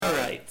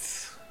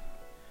right.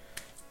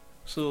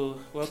 So,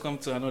 welcome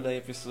to another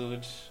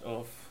episode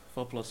of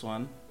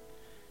 4+1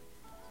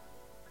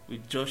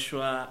 with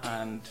Joshua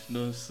and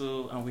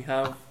Nonso, and we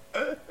have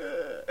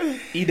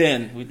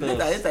Eden with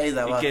us.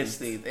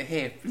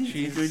 Hey, please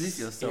introduce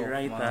yourself. A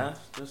writer. Man.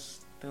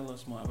 Just tell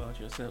us more about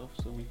yourself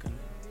so we can.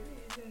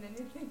 Isn't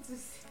anything to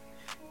say?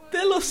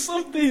 Tell us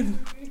something.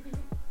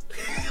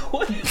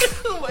 What?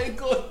 Oh my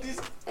God! This.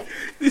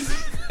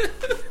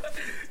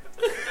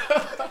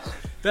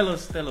 Tell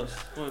us.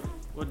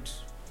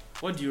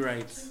 What do you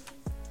write?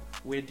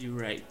 Where do you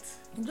write?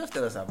 Just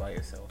tell us about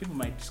yourself. People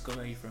might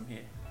discover you from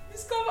here.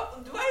 Discover?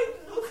 Do I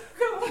look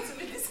like I want to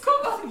be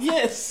discovered?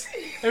 Yes,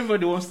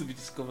 everybody wants to be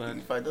discovered.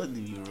 If I don't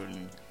leave you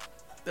running,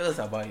 tell us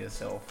about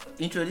yourself.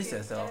 Introduce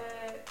yourself.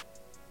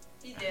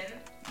 Eden.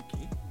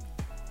 Okay.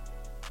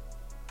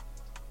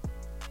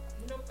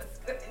 No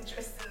particular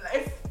interest in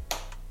life.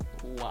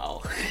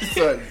 Wow.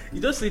 Sorry.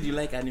 You just said you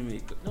like anime.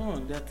 No,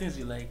 there are things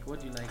you like. What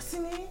do you like?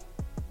 Singing.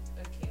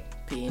 Okay.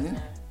 Pain.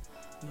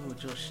 No,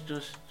 Josh.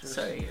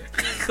 Sorry.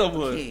 Come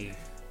on. Okay.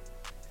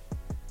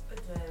 What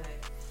do I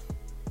like?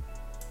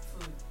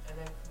 Food. I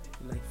like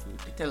food. You like food.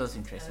 Tell us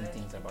interesting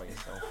things about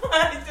yourself.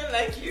 I don't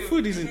like you.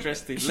 Food is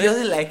interesting. She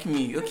doesn't like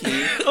me.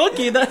 Okay.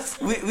 Okay, that's.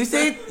 we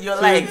said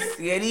your likes.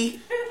 Ready?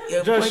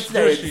 Your Josh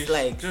is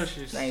like. Josh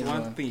is Nice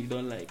one one. thing you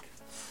don't like.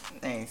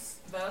 Nice.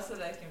 But I also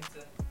like him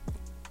too.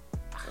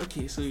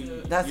 Okay, so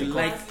you, That's you a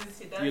like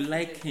He you dances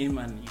like him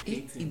and you He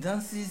hate him.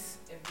 dances.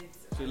 a bit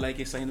So like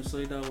a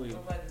sinusoidal wave.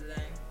 over the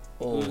line.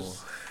 Oh.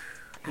 Goes-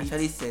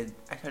 Actually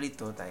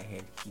thought I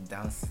heard he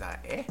dances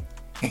eh?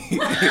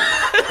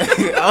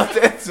 I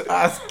wanted to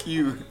ask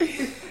you.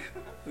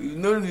 You've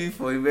known me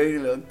for a very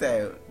long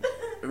time.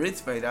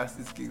 Rate my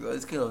dancing skills on a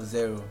scale of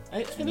 0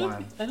 I to don't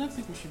 1. I don't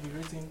think we should be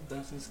rating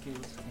dancing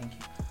skills. Thank you.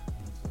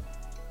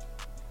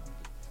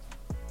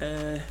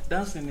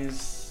 Dancing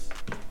is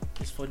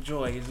for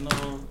joy. It's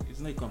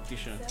not a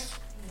competition.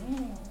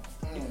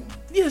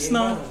 Yes,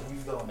 now.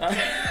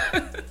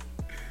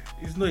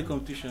 It's not a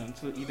competition.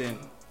 So Eden,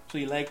 so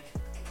you like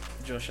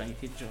Josh and you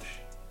hate Josh.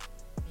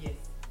 Yes.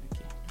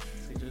 Okay.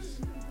 So just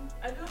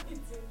I don't hate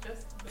him,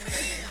 just don't like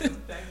him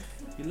sometimes.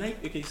 you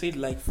like. Okay, you said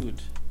like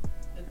food.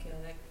 Okay, I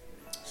like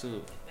food. So I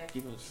like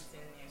give us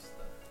eating new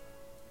stuff.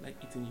 like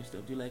eating new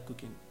stuff. Do you like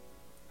cooking?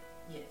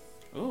 Yes.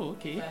 Oh,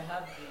 okay. If I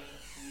have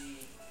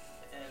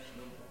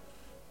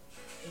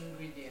the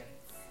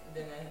ingredients,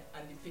 then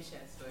and the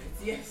patience for it.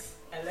 Yes,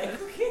 I like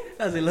cooking.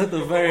 That's a lot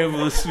of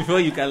variables before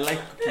you can like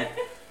cooking.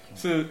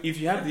 So if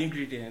you have the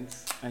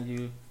ingredients and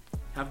you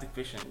have the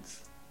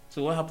patience,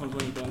 so what happens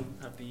when you don't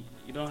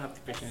have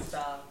the patience?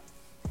 Starve.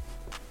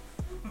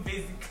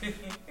 Basically.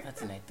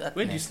 That's nice.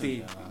 Where do you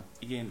stay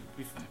again?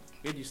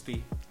 Where do you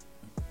stay?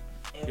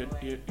 You're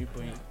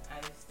Boeing.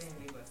 I stay in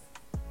Lagos.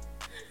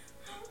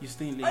 You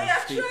stay in Oh Lagos.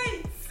 yeah, Stay-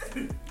 try it.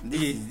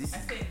 This I is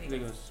stay in Lagos.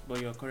 Lagos,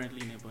 but you're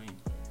currently in a Boeing.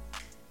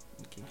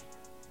 Okay.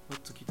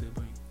 What took you to a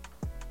Boeing?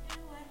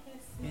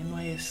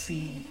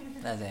 NYSC.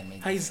 that's what I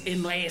meant. How is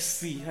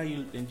NYSC? How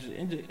you enjoy?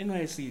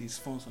 NYSC is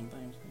fun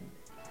sometimes.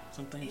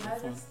 Sometimes It it's fun.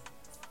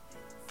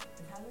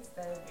 hasn't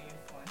started being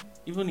fun.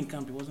 Even in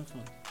camp, it wasn't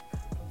fun.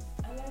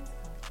 I like camp.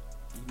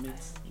 You met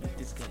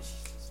this guy.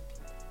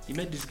 You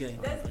met this guy in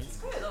camp, right? There's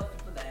quite a lot of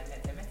people that I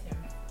met. I met him.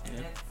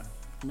 Yeah.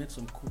 You met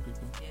some cool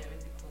people. Yeah,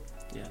 really cool.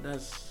 Yeah,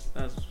 that's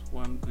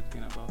one good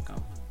thing about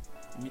camp.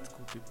 You meet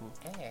cool people.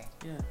 Yeah.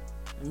 Yeah,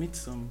 I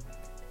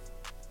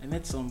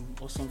met some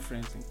awesome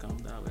friends in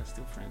camp that we're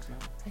still friends now.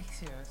 Are you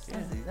serious?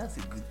 Yeah. That's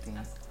a good thing.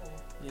 That's cool.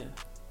 Yeah.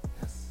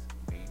 That's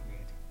very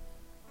weird.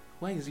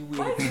 Why is it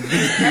Why weird? I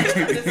don't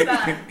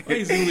understand. Why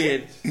is it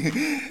weird?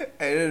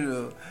 I don't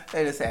know.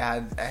 I just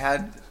I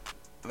had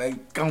my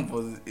camp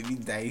was a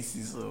bit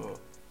dicey, so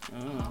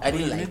Oh, I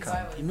didn't you like met,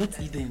 her. You met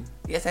Eden.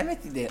 yes, I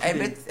met Eden. I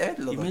met a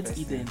lot You of met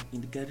persons. Eden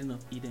in the Garden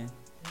of Eden.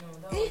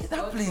 No, Eh, was that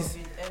God place-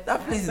 forbid. That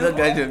place is not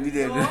Garden of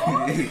Eden. No.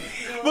 You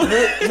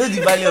know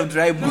the Valley of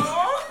Dry Bones.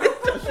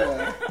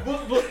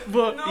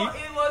 But No,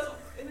 it was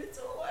a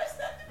little worse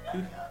than the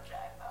Valley of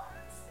Dry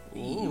Bones.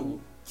 oh,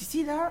 You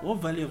see that? what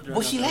Valley of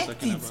Dragons But she are you liked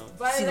talking it. about?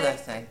 But See I what like- I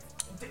said?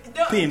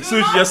 Pain. So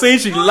you're saying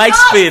she likes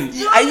pain.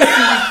 Are you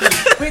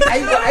serious? Wait, are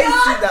you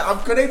see that? I'm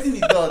connecting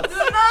the dots. Do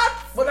not.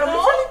 But I'm no.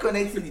 literally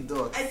connecting the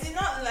dots. I did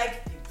not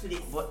like the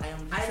place. But I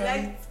am I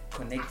literally like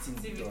connecting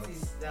the dots.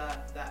 activities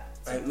that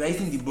Right, we're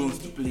using the bones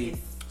to play.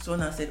 So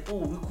now I said, oh,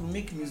 we could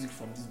make music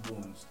from these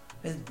bones.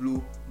 Let's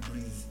blow,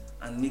 breathe,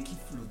 and make it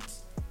float.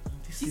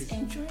 This She's is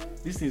enjoying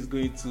this is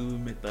going to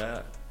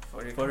meta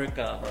Foreca.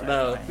 Foreca. Alright,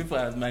 Now fine.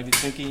 people might be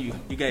thinking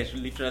you guys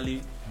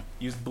literally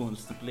use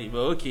bones to play, but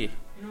okay.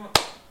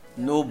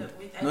 No.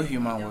 No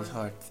human was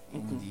hurt We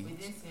in didn't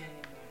see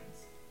any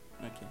bones.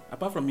 Okay.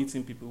 Apart from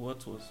meeting people, what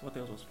else was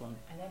fun?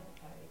 I like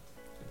the parade.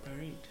 The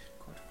parade.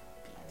 God.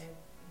 I like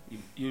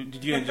You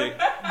did you enjoy?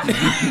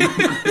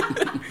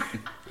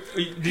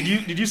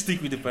 did you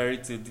stick with the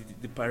parade till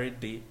the parade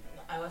day?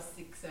 I was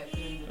sick, so I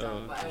couldn't do that.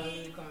 Oh, But I okay. was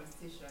in the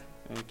competition.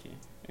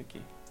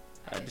 Okay.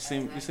 I The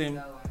same liked that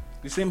one.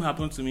 The same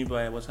happened to me, but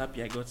I was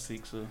happy I got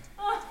sick, so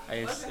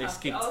I Wasn't happy.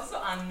 escaped. I was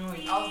so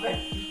annoyed. I was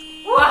like,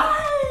 why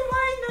am I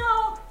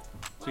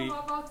So I'm you,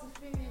 about to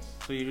finish.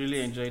 so you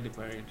really enjoyed the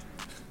parade.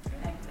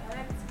 I like the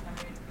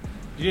parade.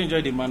 Did you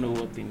enjoy the man o'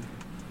 war thing?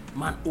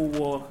 Man o'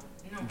 war,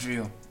 No,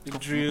 Drill. the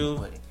drill.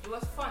 But it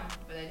was fun,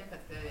 but I didn't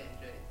particularly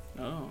enjoy it.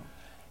 Oh,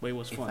 but it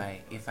was fun.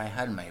 if I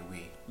had my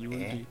way, You would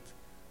do it.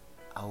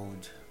 I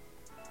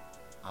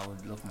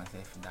would lock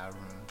myself in that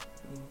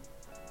room,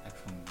 like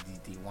from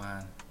the day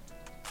one,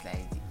 to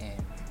like the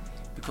end,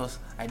 because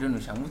I don't know,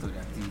 most of the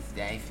activities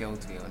that I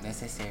felt were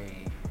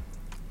unnecessary.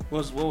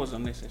 What was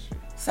unnecessary?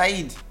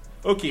 Said,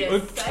 Okay, Yes,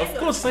 okay. Said Of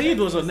course, Said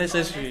was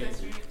unnecessary.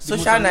 The Social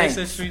most night.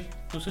 unnecessary-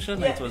 No, social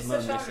night Yeah, was the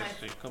not social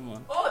necessary. Come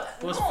on. Oh,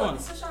 It was no, fun.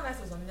 the social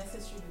life was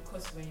unnecessary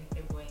because we're in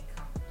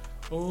camp.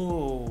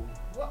 Oh,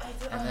 What I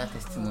don't Another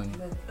testimony.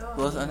 Like, it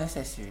was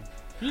unnecessary.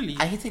 really?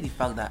 I hated the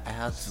fact that I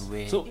had to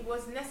wear. So- It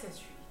was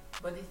necessary,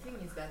 but the thing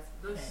is that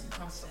those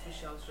camp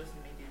officials just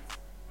made it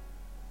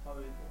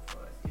horrible for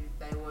us.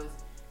 There was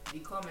the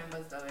core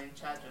members that were in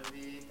charge of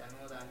it and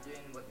all that, doing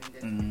what needed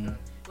to be done.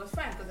 It was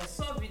fine because I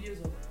saw videos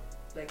of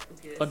like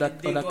other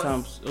Lagos,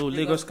 camps. Oh,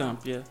 Lagos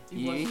camp, yeah. It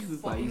Yeah, was if people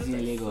fun. are It looked using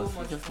like Lagos, so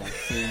much it's just fun. like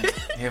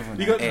saying heaven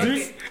Because and earth.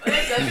 during- Okay,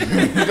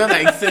 let's It's just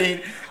like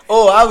saying,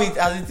 oh, how it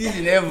as it is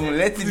in heaven,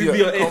 let it be Be on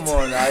come earth.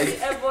 on, the right?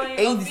 Ebonyi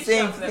Ain't the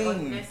same officials were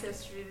thing.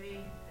 unnecessarily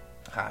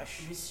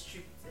Harsh.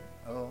 restricted.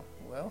 Oh,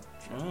 well.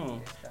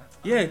 Oh.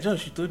 Yeah,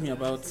 Josh, you told me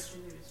about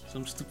Unnecessarily restricted.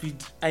 some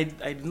stupid. I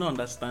did not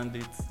understand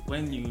it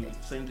when you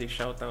send a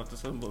shout out to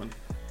someone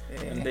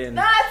and then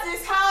That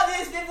is how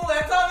these people were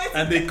coming.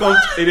 and they come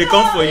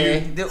for you.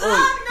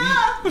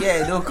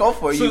 They'll come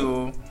for So-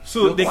 you.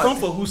 So No, they what? come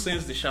for who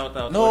sends the shout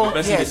out No, or the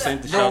person yes, they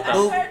sent the no, shout I out.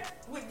 no. heard,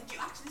 wait, did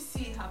you actually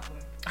see it happen?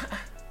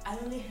 I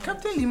only heard.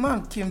 Captain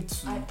Liman came I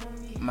to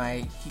only my.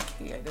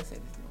 I just said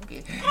it. Okay.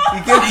 He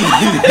came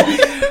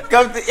to.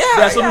 Captain, yeah.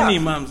 There are so yeah. many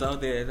imams out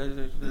there.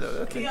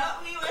 Okay. Yeah,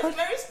 we were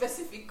very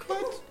specific.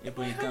 Yeah,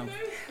 but you can't.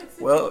 Very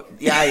specific. Well,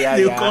 yeah.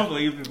 They'll come for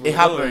you people. It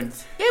happened.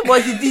 Yeah,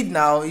 but he did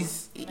now.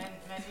 It's. My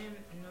name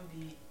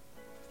Nobi.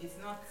 It's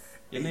not.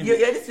 Your name, You're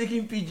just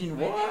speaking pidgin.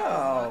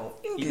 Wow.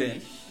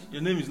 Eden.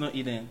 Your name is not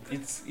Eden.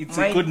 It's a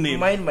Mind- code name.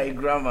 Mind my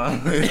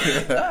grammar.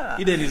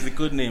 Eden is the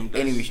code name.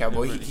 That's Anyway,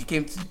 Shabo, everybody.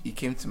 he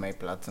came to my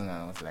platoon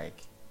and I was like,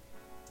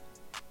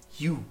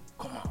 you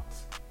come out.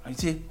 And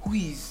he said, who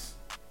is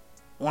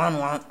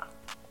 1-1?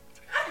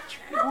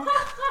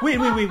 Wait.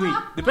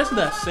 The person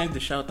that sent the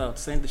shout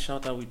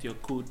out with your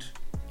code.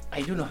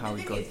 I don't know how The it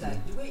thing got is there.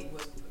 that the way it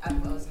was, I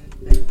was in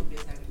like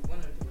previous time with one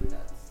of the people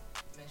that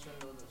mentioned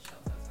all those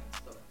shout outs and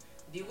stuff.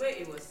 The way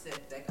it was said,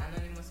 like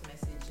anonymous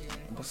messaging.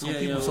 But some Yeah,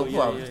 people, yeah, some oh, people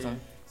yeah, have yeah, done.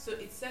 So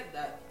it said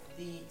that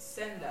the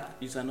sender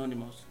It's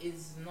anonymous.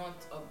 is not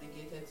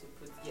obligated to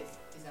put yes,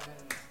 it's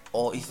anonymous.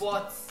 Or it's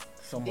But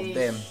some they of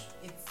them.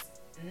 It's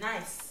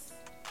nice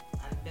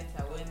and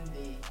better when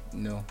they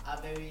No.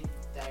 are very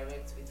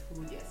direct with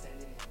who they are sending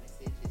their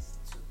messages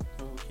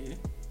to. Okay.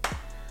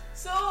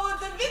 So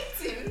the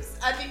victims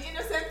are the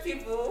innocent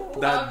people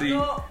who That have they-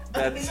 no,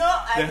 that no they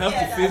idea have to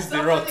that face the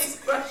someone rot.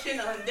 is crushing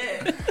on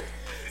them.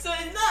 So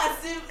it's not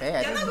as if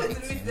Yeah, you're not going to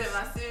that's meet them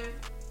as if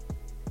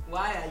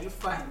why are you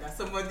fine that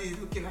somebody is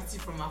looking at you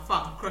from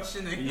afar and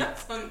crushing on you. Yeah.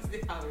 That's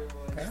honestly how it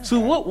was. So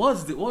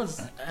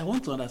what's I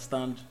want to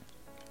understand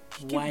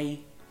why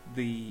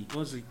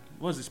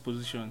what's his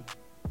position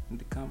in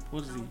the camp?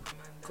 What's the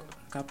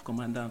camp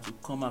commandant to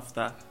come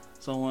after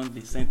someone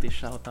they sent a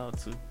shout out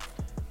to?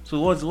 So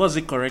what's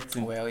he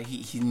correcting? Well,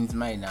 he in his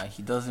mind now,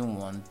 he doesn't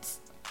want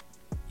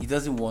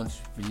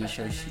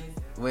relationship.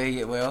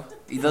 Well,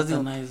 he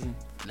doesn't Patronizing.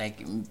 like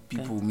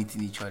people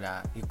meeting each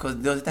other, because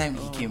the other time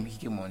Oh. he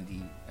came on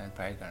the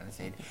parade ground and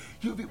said,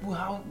 you people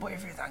have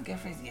boyfriends and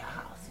girlfriends in your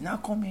house, now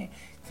come here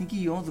thinking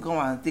you want to come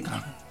and take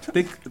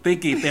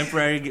Take a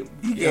temporary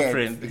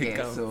girlfriend.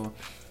 yeah. So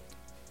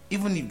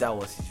even if that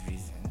was his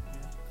reason,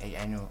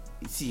 I know,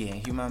 see,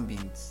 human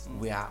beings,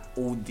 we are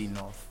old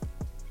enough,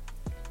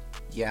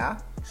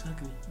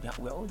 Exactly.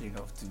 we're old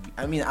enough to be,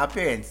 I mean, our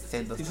parents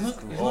sent us It's to not-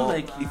 school, it's or not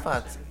like- in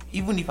fact,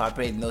 even if our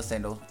parents not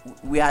send us,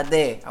 we are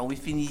there and we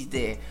finish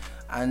there,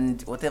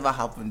 and whatever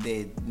happened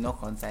there did not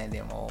concern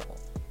them or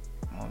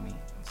mommy,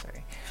 I'm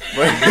sorry,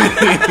 but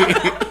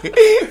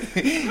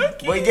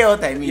you get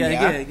what I mean. Yeah,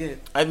 Yeah, I get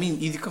it. I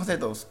mean, if the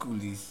concept of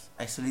school is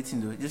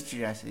isolating, just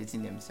children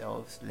isolating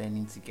themselves,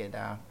 learning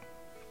together,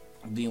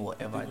 doing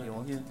whatever they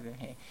want Yeah. to do.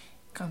 Hey,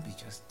 it can't be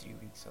just 3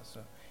 weeks or so.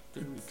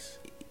 3 weeks.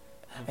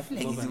 I feel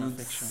like Love it's and even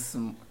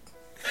affection.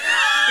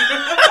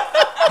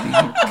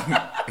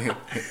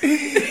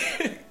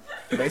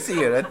 If I say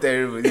you're not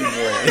terrible, this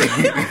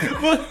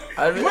boy.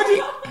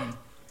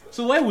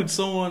 So why would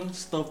someone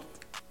stop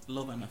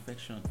love and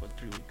affection for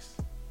 3 weeks?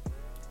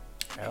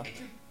 Well,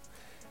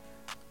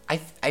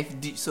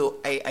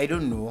 I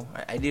don't know.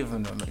 I didn't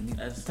even know. I didn't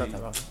That's thought the-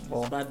 about it. It's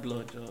Well, bad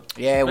blood. Or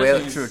yeah, well,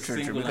 person true. is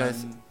single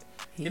Because and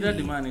either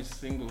the man is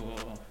single or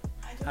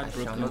I don't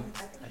heartbroken. not-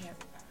 I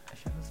I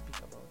shall not speak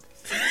about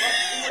this.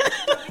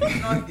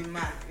 it's not the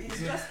man. It's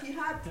just he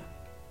had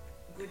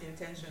good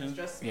intentions.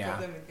 Just Yeah.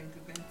 problem with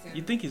implementing.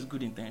 You think it's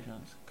good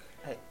intentions?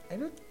 I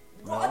don't.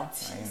 What Well,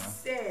 he I know.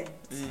 said,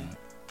 Yeah.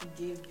 he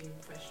gave the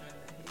impression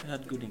that He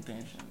had good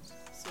intentions.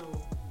 So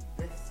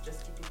let's just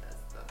keep it as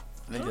that.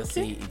 let's just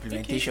say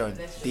implementation,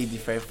 they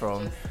differ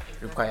from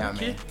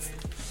requirement.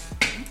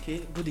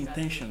 Okay, good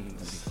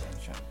intentions. Good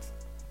intentions.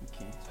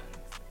 Okay.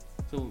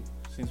 So,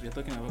 since we are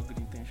talking about good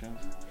intentions,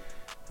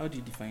 how do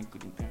you define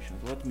good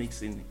intentions? What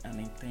makes an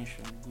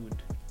intention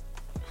good?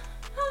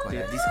 God,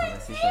 this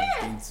conversation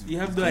is going to You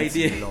have is no going to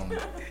be idea. long.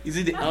 Is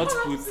it the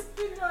output?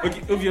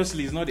 Okay,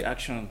 obviously it's not the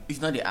action.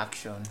 It's not the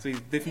action. So it's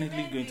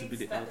definitely going to be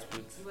the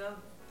output. Well,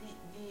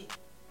 the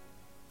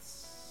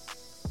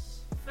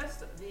first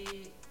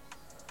the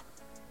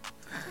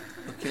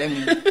Okay, let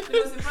me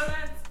most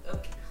important.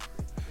 Okay.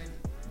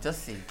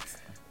 just say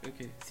it.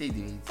 Okay. Say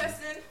the way it is.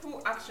 Person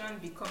who action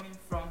be coming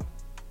from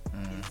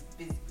Mm. is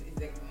basically is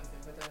like the most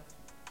important.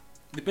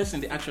 The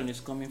person the action is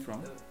coming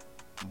from.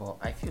 But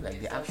I feel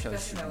like the So action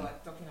person should that be.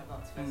 we're talking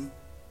about first.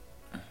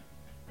 Mm.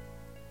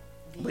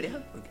 But yeah,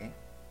 okay.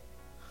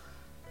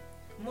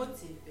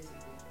 Motive basically.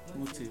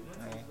 Motive.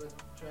 Motive is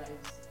what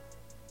drives.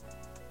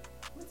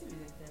 Motive is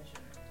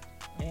intention.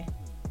 Yeah.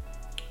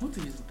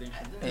 Motive is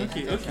intention. I don't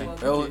Okay, know okay.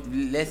 what- Well, Okay.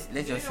 let's Do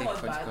you just say know what's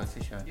for the bad?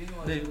 conversation. Do you know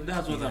what's Then good?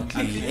 that's what I'm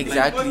Okay, asking.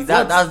 exactly. Like,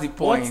 That's the what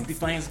point.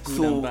 defines good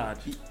So and bad?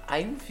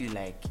 I don't feel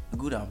like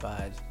good and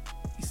bad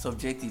is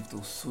subjective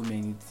to so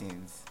many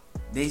things.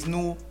 There's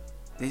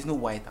no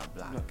white and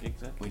black Okay,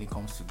 exactly. when it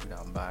comes to good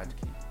and bad,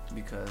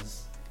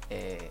 because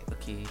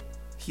okay,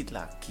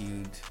 Hitler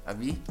killed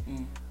Abi,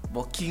 Mm.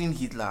 but killing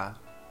Hitler,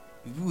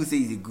 people say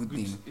it's a good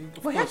thing.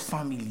 Of But he had course.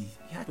 family,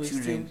 he had But it's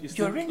children. still- it's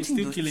You're still- it's renting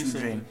still those killing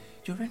children. someone.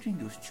 You're renting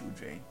those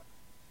children.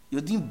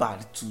 You're doing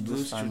bad to those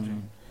Those family,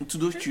 children. to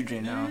those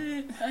children now.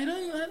 I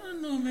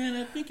don't know, man.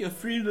 I think you're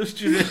freeing those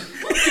children.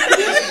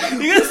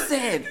 You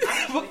said.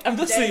 I'm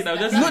just saying. I'm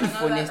just. You know the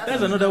funniest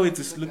That's another way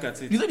to look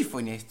at it. You know the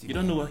funniest thing. You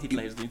don't know what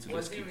Hitler is doing to those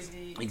Was it kids.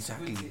 really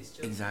Exactly, good to his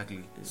children?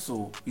 exactly.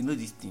 So you know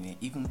this thing,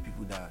 even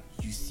people that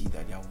you see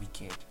that they are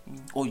wicked, Mm.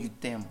 or you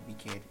term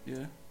wicked,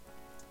 Yeah.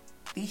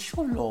 they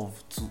show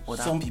love to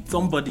other people.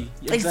 Somebody.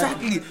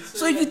 Exactly. So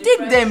So if you're you take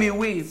depriving- them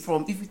away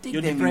from, if you take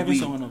You're them depriving away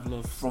someone of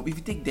love. from, if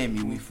you take them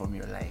away from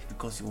your life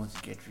because you want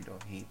to get rid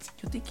of hate,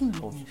 you're taking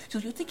love. Mm. So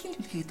you're taking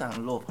hate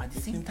and love at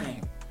the same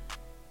time.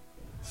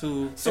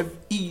 So, So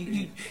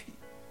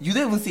you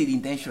don't even say the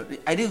intention.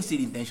 I don't even say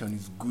the intention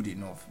is good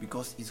enough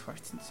because it's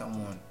hurting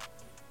someone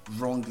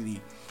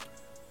wrongly.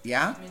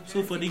 Yeah.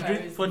 so for the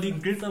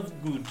greater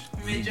good.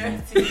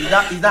 Majority. Is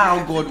that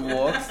how God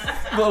works?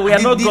 But we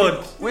are not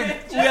God. Wait,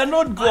 We are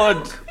not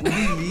God.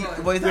 really?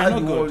 But is We are that not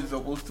the God. world is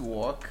supposed to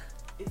work?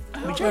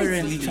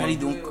 Majority Literally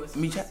don't. don't.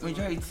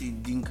 Majority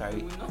didn't We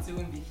carry. will not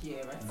even be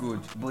here, right? Good,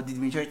 but the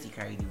majority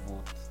carry the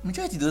vote.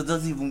 Majority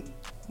doesn't even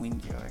win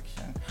the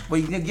election. But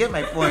you can get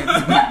my point.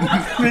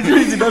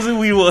 Majority doesn't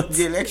win what?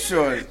 The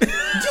election.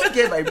 You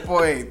get my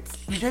point.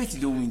 Majority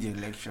don't win the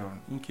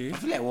election. Okay. I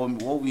feel like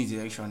what wins the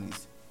election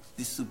is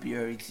the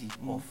superiority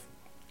of.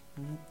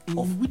 In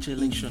Of which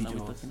election are we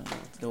individuals. talking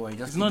about? Don't worry,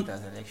 just It's take not- it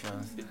as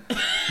elections.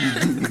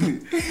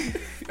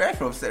 right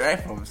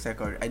from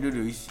secondary. I don't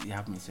know if it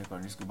happened in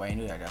secondary school, but I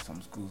know that there are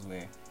some schools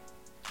where,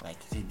 like,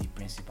 say the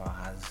principal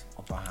has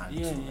upper hand.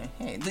 Yeah, so,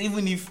 yeah. so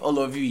even if all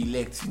of you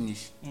elect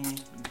finish,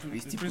 The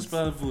still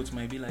principal vote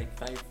might be like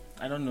 5.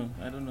 I don't know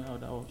how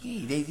that works.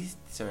 yeah, there's this.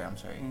 Sorry, I'm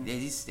sorry. Mm.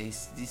 There's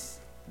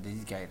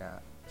this guy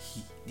that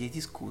there's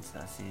this quote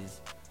that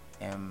says,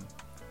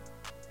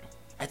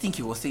 I think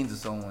he was saying to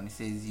someone, he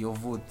says, "Your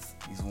vote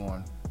is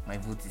 1, my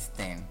vote is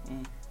 10."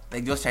 Mm.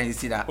 Like just trying to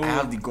say that I Oh.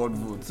 have the God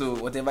vote. So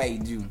whatever I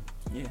do,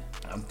 Yeah.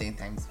 I'm 10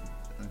 times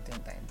more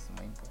important.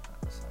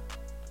 So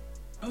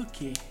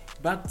Okay.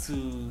 Back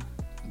to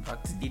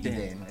back to Eden.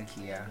 Eden.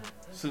 Okay, yeah.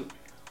 so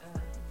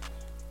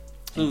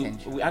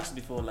Intention. we asked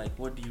before, like,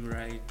 what do you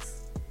write?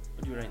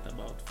 What do you write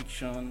about?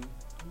 Fiction,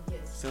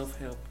 Yes.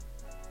 self-help.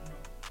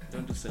 No.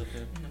 Don't do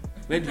self-help. No.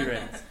 Where do you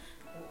write?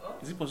 Oh,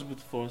 Is it possible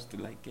for us to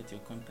like get your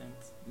content?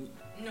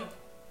 no.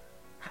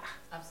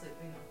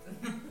 Absolutely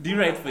not. Do you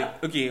write for?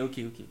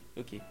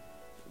 Okay.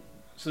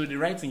 So the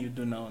writing you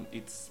do now,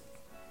 it's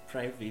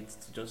private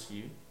to just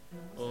you. No,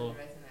 most Oh. of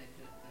the writing I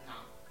do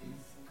now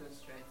is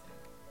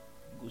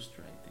ghostwriting.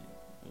 Ghostwriting.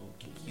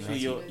 Okay. You So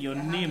write your I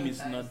have name no is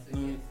ties not to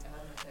no. it. I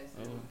have no ties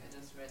to it. Oh. I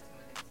just write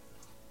money.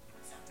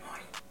 It's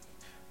annoying.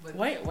 But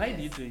Why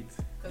do you do it?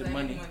 Because The I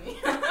money. need money.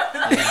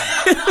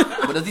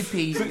 Yeah. But does it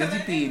pay? Does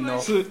it pay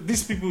enough? So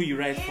these people you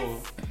write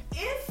for.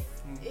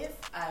 If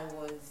I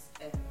was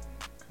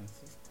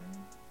Consistent.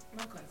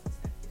 not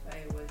consistent, if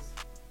I was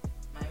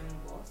my own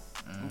boss,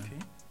 Okay.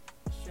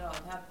 sure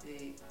I'd have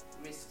the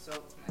risks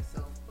all to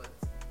myself, but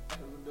I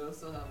would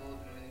also have all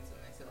the money to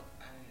myself,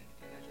 and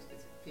you're not just going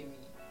to pay me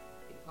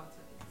a part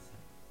of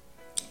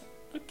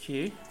it.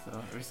 Okay.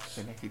 So risk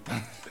benefit.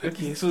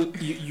 Okay. So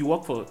you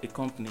work for a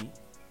company,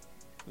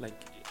 like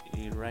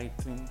a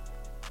writing.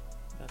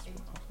 That's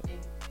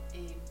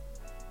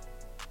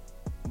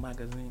A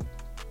magazine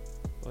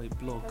or a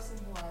blog. person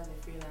who has a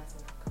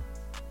freelancing account.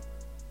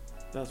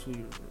 That's who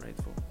you write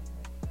for.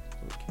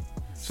 Okay.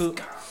 So,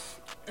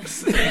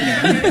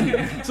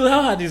 so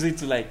how hard is it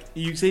to, like,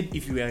 you said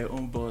if you were your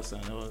own boss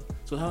and all,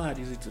 so how hard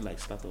is it to like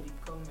start up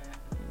Become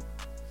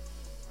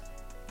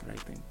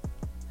writing?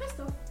 first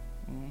off,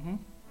 Mm-hmm.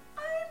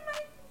 I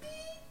might be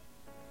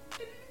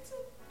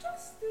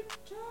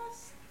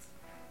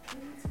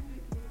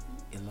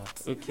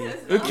Okay. Yes,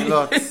 Okay. A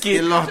lot. Okay.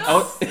 A lot.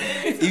 Just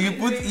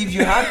If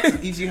you had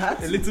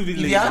A little bit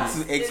if you had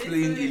lazy. to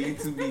explain a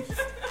little bit,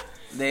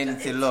 then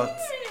it's a lot.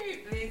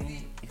 very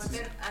lazy. But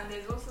then, and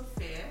there's also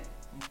fear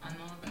and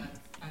all that.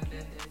 And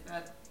then there's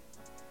that.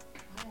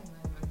 Why am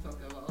I even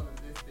talking about all of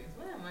these things?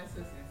 Why am I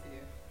so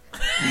sincere?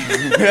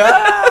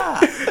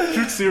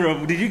 Truth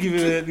serum. Did you give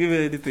it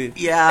anything?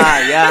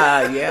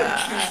 Yeah.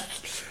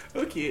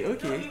 Okay. No,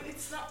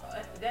 it's not.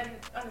 Then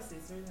honestly,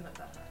 it's really not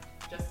that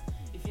hard. Just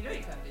if you know you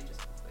can do it, just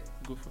go for it.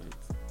 Go for it.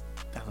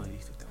 That's what I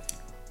used to tell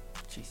people.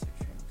 Chase your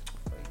dreams.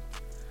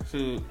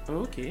 So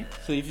okay.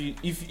 So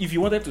if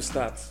you wanted to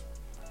start,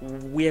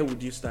 where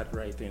would you start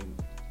writing?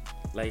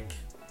 Like,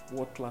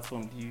 what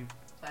platform do you?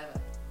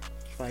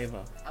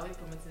 Fiverr. Are we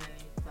promoting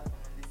any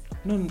platform on this?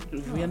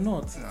 No, we are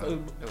not. No,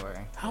 don't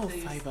worry. How So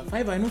you Fiverr? see-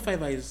 Fiverr. I know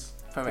Fiverr is.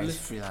 Fiverr is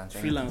freelance.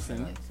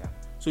 Freelancing. Yeah.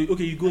 So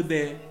okay, you go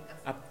there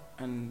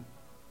and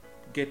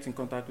get in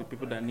contact with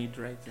people that need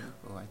writing.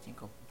 Oh, I think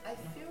I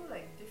feel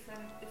like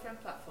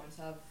different platforms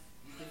have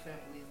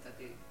different ways that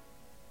they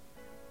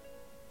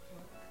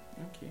work.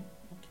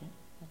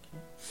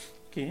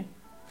 Okay.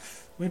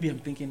 Maybe I'm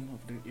thinking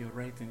of your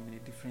writing in a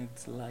different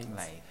light.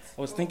 light.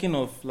 I was thinking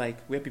of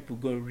like where people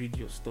go read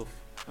your stuff.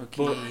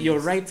 Okay. But you're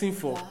writing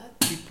for That-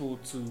 people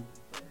to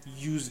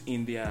use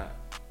in their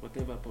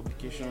whatever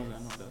publications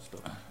and all that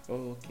stuff.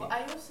 Oh, okay. But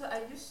I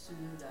used to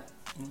do that.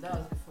 That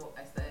was before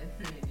I started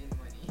making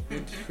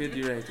money. Where do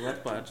you write?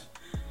 What part?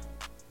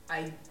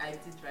 I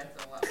did write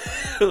a lot.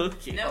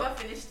 Okay. Never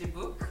finished the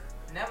book.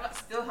 Never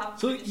still have.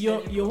 So finished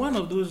you're any you're book. one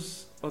of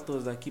those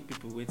authors that keep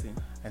people waiting.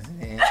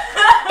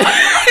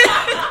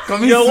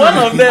 You're one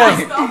of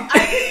them. Stop.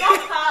 I did not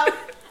have.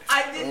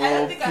 I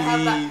don't think I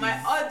have that. please.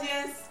 My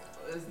audience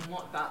is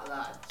not that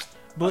large.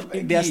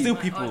 But there are still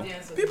My people.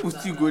 audience was People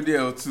not still that go large.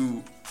 there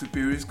to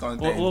peruse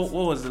content. What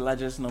was the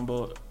largest number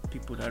of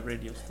people that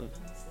read your stuff?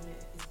 Honestly,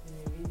 it's been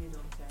a really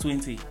long time.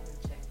 20. I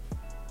haven't checked.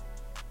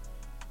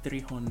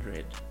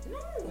 300. No,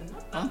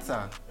 not that.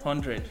 Answer.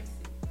 100. Let me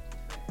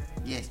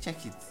see. Yes,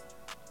 check it.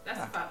 That's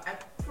a fact.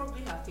 I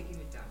probably have taken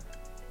it down.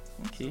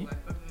 Okay. So I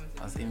probably won't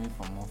take I was it aiming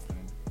for more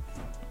film.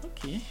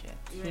 Okay. Shit.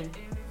 down. You were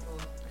aiming for.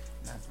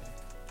 That's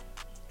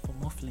it. For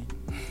muffling.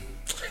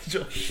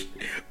 Josh,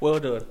 well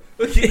done.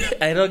 Okay,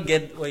 I don't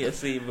get what you're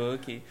saying, but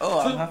okay.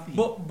 Oh, So, I'm happy.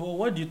 But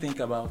what do you think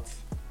about,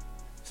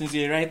 since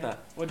you're a writer,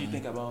 what do you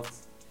think about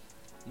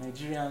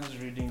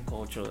Nigerians reading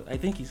culture? I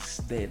think it's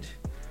dead.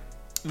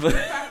 But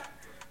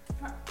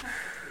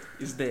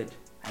it's dead.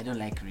 I don't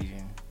like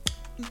reading.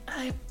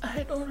 I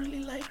don't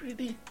really like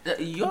reading.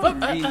 You're Apart-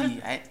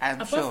 really, I'm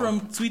Apart sure. from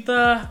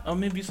Twitter or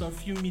maybe some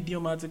few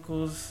Medium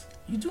articles.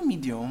 You do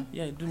Medium.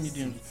 Yeah, I do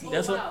Medium. Oh,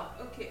 That's what. wow.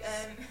 Okay.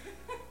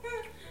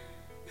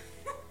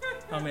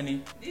 How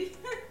many? The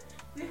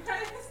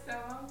highest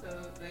amount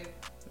of like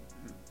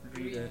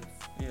Read it. reads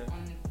Yeah.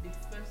 on the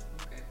first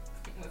book I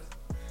think was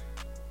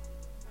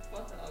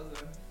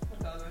 4,000.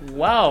 4,000.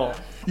 Wow,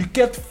 you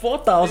kept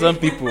 4,000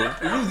 people.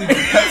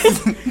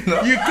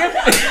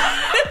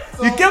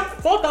 You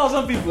kept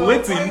 4,000 people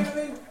waiting.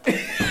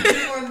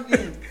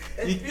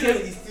 You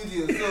kept- the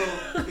studio, so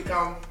you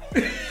can.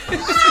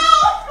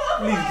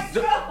 Please,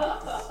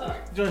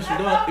 Josh,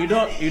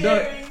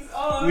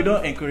 we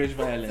don't encourage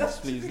violence.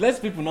 Please,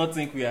 let people not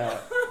think we are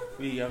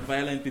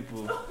violent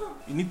people.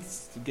 You need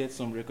to get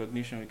some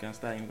recognition. We can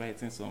start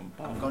inviting some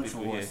I've powerful gone through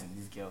people here. worse in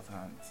this girl's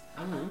hands.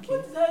 Oh, okay.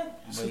 What did I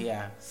But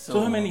yeah.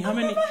 So how many? I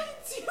mean,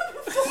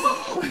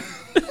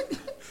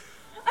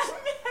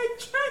 I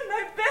tried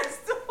my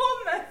best to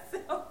hold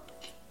myself.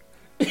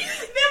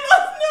 They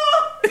must know.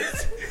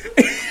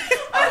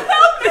 I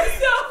held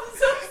myself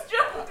so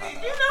strongly.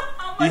 You know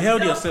how much You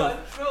held yourself.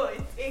 self-control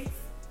it takes.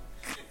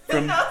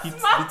 From I'll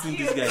smack beating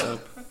you. this guy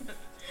up.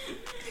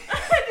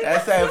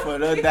 That's why for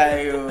not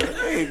die. Oh.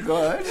 Hey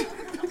God.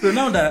 So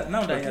now that he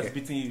Okay. has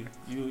beaten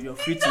you're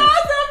free The to. doors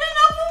have been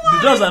open.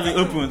 The doors have been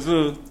open.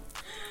 So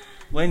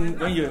when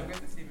you You're going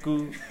to see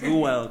me. go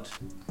wild,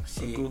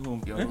 See, go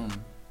home. Your Eh? room.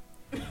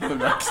 Go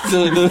back.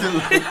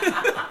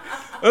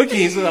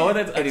 Okay, so I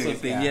wanted to ask Anyways,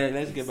 something. yeah. Yeah,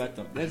 let's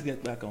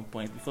get back on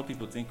point before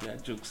people think we are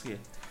jokes here.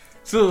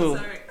 So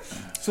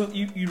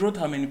Sorry. you wrote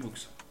how many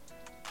books?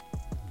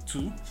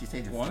 2? She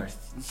said the One? first.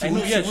 I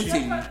know, yeah, won't she-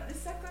 say- The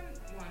second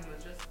one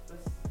was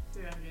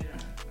 300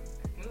 and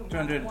something.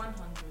 300.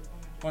 100.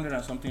 100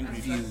 and something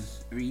reviews.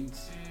 Views,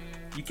 reads.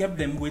 You kept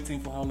them waiting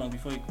for how long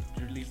before you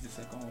could release the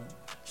second one?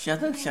 She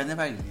has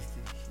never released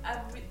it.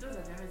 Those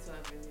are the only two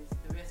I've released.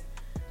 The rest.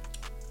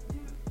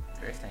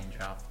 The rest are in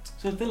draft.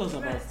 So tell us The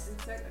about. rest, in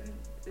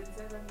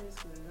secondary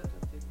school, a lot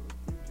of people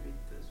did read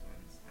those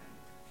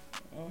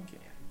ones.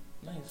 Okay,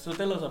 nice. So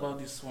tell us about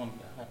this one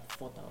that had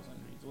 4,000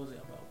 reads. What was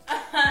it about?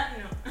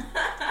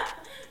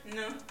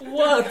 No.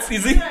 What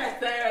is it? When I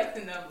started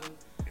writing that book,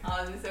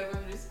 I was in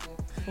secondary school.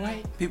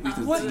 Why? People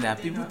to What? think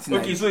that people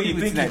think Okay, so you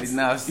think that it's did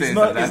not have It's sense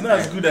not at that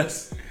as time. good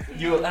as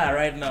you are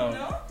right now.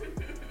 No.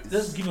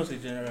 Just give us a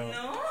general.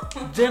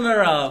 No.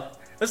 General.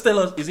 Let's tell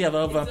us. Is it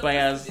about It's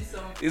vampires? supposed to be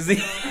some- Is it?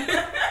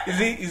 No.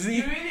 Is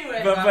You it? really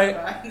went Vampire-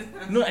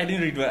 bad. No, I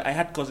didn't read. But I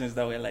had cousins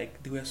that were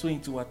like they were so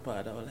into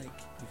Wattpad. I was like,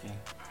 Okay.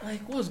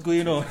 Like, what's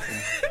going on?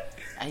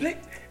 I,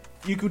 Like,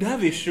 you could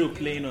have a show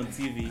playing on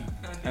TV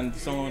and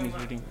someone is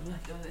reading.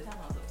 There was a time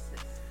I was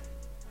obsessed.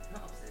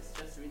 Not obsessed,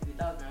 just reading.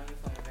 That was my only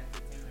form of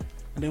entertainment.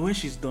 And then when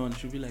she's done,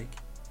 she'll be like,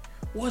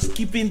 what's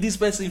keeping this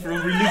person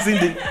from releasing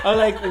the... I'm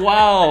like,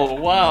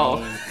 wow.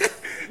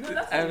 No,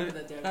 that's why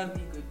that they're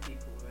really good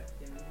people, right?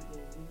 They're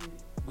really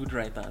Good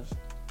writers.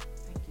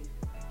 Thank you.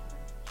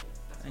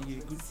 That's And what you're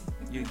I good. was-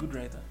 You're a good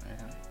writer.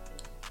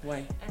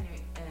 Why?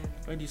 Anyway,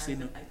 Why do you say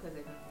no? Because I don't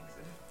think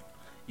so.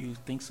 You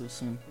think so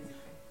soon?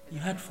 You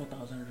had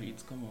 4,000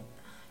 reads. Come on.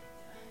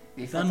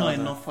 Is that not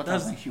enough?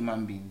 4,000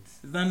 human beings.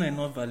 Is that not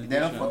enough validation?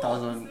 They're not It's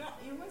 4,000. not,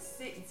 you won't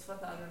say it's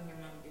 4,000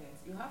 human beings.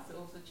 You have to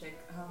also check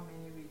how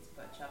many reads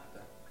per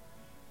chapter.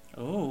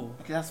 Oh.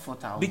 Okay, that's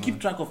 4,000. They keep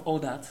track of all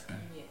that.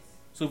 Yes.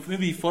 So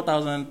maybe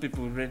 4,000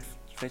 people read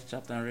first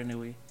chapter and ran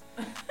away.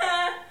 No.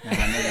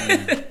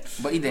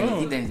 But Eden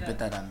Oh. is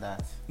better than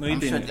that. No, I'm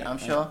Eden. sure. I'm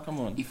sure. Come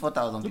on. If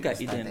 4,000 Look people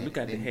at Eden. started, Look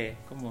at the then hair.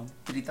 Come on.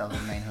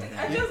 3,900.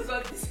 I just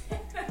got this.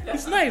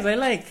 It's nice. I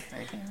like.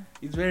 Okay.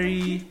 It's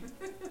very.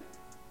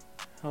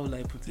 How will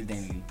I put it?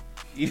 Edenly.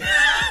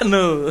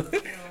 No.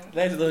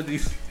 Let's do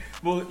this.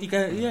 But you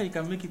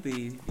can make it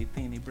a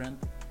thing, a brand.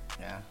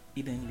 Yeah.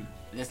 Edenly.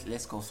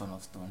 Let's call Son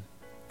of Stone.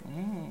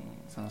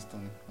 Son of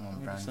Stone.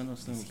 Maybe Brand. Son of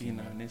Stone will be in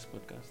our next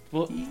podcast.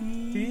 But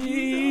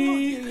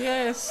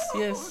Yes.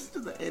 yes. To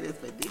the end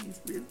of my daily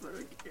space, but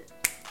okay.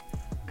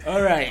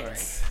 All right. Alright,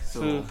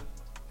 So,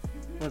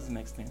 what's the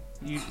next thing?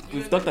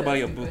 We've talked about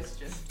your book.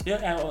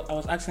 Yeah, I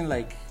was asking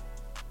like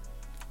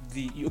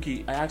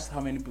I asked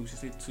how many books. You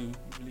said 2. You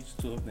released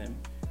 2 of them.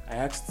 I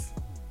asked,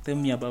 tell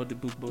me about the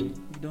book, but you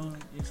don't.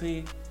 You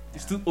say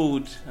it's too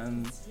old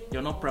and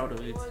you're not proud of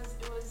it. It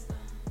was.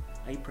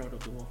 Are you proud of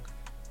the work?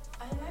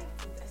 I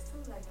liked it. I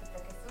still like it.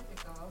 Like I still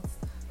think about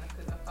stuff that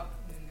could have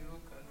happened in the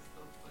book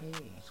and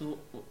stuff. But So,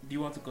 do you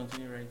want to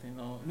continue writing,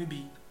 or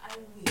maybe I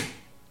will.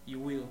 you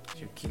will?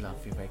 You kill our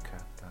favorite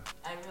character.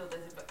 I will.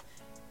 There's a but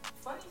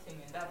funny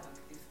thing in that book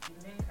is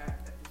the main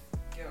character,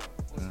 this girl,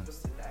 was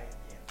supposed to die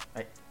at the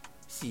end.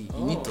 See,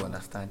 you need to Oh.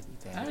 understand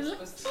Eden. I was like-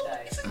 supposed to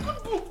die. It's a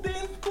good book,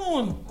 then. Come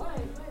on. Why?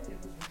 Why is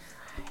it good?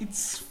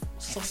 It's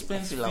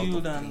suspense Feel out of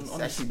filled and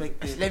place. Actually,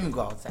 unexpected. let me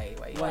go outside.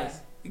 Why?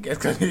 You guys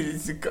can hear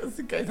this because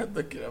you guys are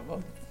talking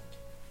about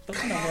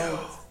Talking about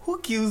who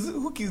kills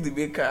the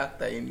main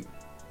character in.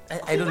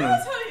 I don't know.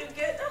 That's how you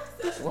get.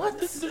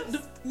 What?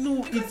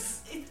 no,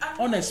 Because it's I'm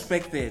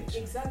unexpected.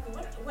 Exactly.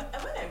 When I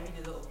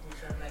read a lot of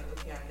books, I'm like,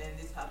 okay, and then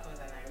this happens,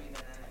 and I read, and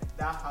then like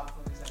that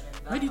happens, and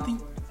then that Why do you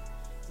think- happens.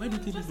 Why do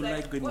you think Just people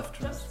like Game of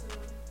Thrones? Just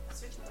to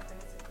switch it up a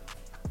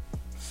little.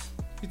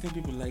 Do you think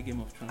people like Game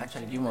of Thrones?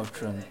 Actually, Game of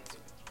Thrones.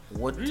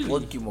 What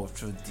Really? Game of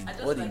Thrones I did?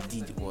 just What like it it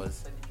did for the- was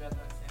for the dragon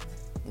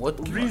sense.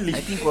 what. Really? I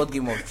think what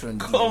Game of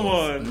Thrones did Come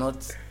was on.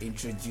 not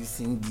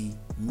introducing the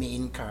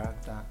main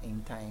character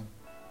in time.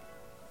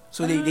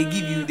 So they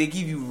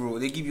give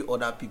you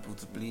other people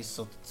to play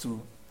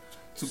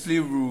to play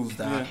roles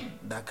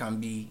that can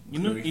be You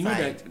know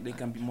glorified. that there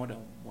can be more than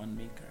one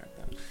main character.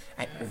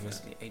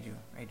 Obviously I do.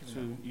 So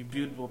you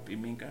build up a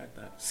main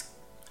character,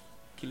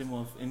 kill him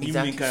off, a new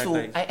Exactly. main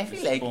character. So I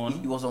feel like spawn.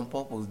 it was on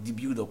purpose. The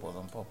build up was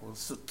on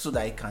purpose, so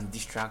that it can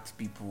distract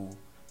people.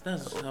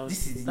 That's how.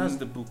 This is That's new.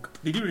 the book.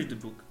 Did you read the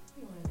book?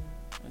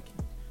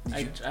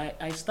 Okay. Did you?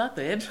 I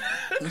started.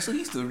 No, so he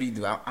used to read.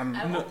 I'm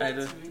I No, wanted I to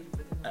don't- read it,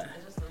 but then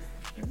I just lost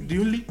it.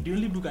 The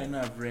only book I know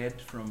I've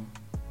read from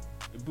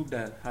a book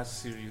that has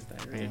series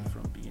that I read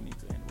from beginning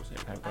to end was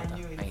Harry Harry Potter. I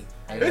knew it.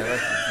 I read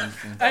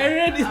it. I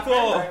read it I've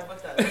all. Harry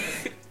Potter.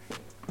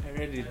 I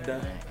read it.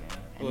 That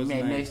I was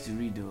mean, I nice. used to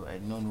read though. I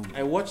don't know.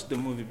 I watched the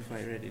movie before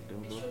I read it though.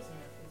 It But shows in your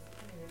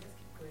face. Anyway, let's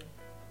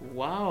keep going.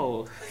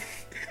 wow.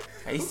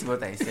 I used to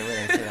what I said when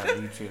I said I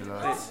beat you a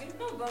lot. Oh, we've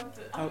not gone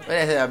to. How- When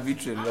I said I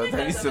beat you a How lot,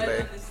 many I used times to have I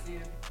like. done this to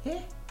you?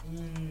 Yeah.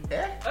 Mm.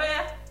 Yeah. Oh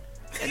yeah.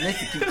 And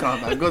let's keep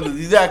count. I got to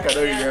this. I cannot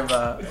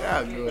remember.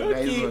 Yeah,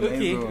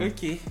 good.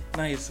 Okay.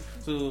 Nice.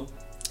 So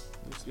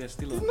we are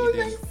still on It's not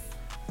Eden. nice.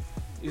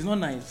 It's not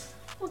nice.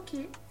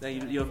 Okay.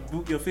 Like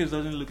your face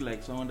doesn't look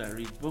like someone that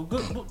reads.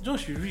 But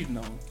Josh, you read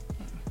now.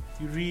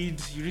 You read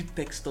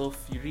tech stuff.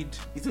 You read.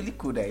 It's only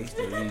code I used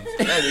to read.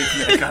 That's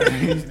the thing I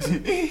can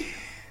read.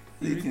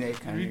 You The thing I read,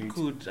 can you read read.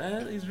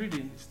 code. He's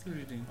reading. He's still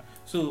reading.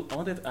 So I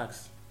wanted to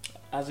ask,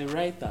 as a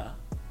writer,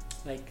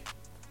 like,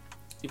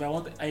 if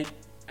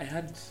I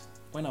had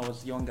when I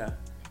was younger,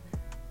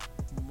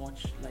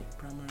 much like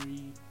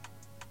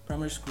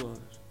primary school,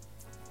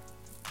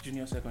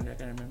 junior secondary. I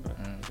can't remember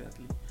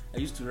exactly. I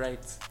used to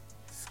write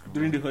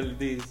during the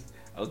holidays.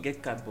 I'll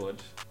get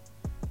cardboard.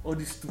 All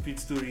these stupid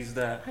stories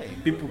that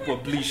people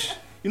publish.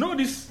 You know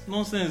this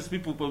nonsense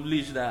people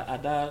publish that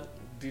Ada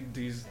did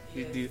this,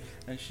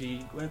 and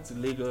she went to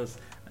Lagos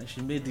and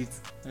she made it,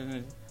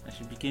 and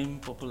she became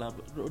popular.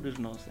 All this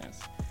nonsense.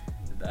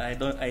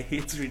 I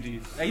hate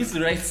reading. I used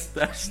to write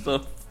that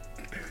stuff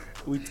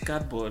with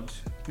cardboard.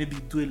 Maybe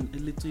do a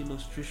little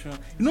illustration.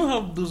 You know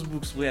how those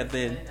books were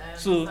then. I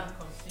So understand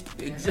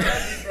completely.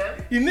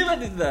 Exactly. I never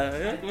did them. you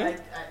never did that. I Yeah?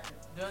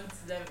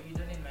 you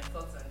don't need my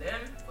thoughts on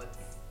them, but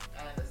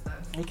I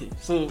understand. Okay,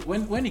 so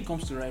when it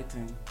comes to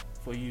writing,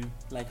 for you?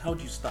 Like, how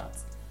do you start?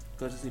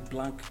 Because it's a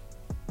blank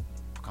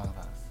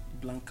Canvas.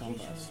 canvas. Usually,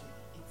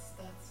 it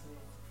starts with,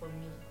 for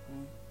me,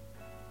 Mm.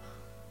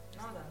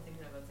 now that I'm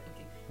thinking about it,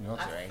 okay. You know what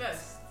to At write?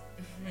 first,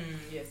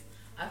 yes.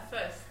 At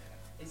first,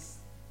 it's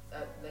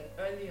like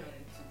early on,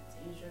 it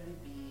would usually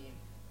be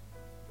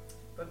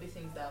probably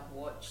things that I've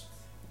watched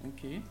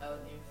Okay. that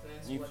would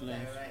influence what I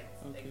write.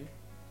 Okay. Like,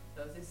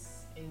 there was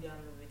this Indian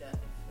movie that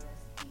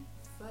influenced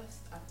the first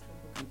actual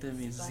book. Don't tell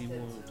me it's Z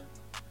started World. to-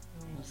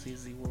 Don't say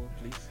Z World,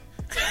 please.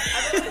 I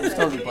Let's don't know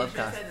talk if the it's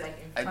podcast. interested, like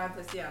in I-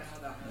 fantasy and all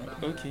that. and all that,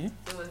 and all Okay.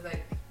 that. So it was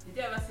like, did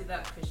you ever see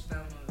that Krishna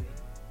movie?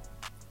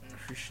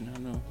 Krishna,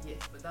 no. Yes,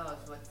 but that was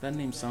what. That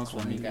name sounds Cool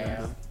familiar. guy,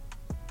 though.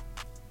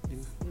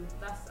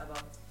 That's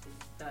about his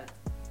dad.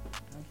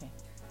 Okay.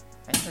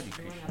 I saw the The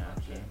one Krishna about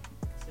actually. him.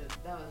 So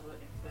that was what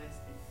influenced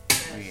the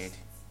first Weird.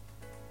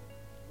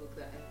 book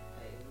that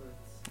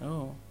I wrote.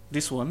 Oh,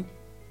 this one,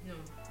 No,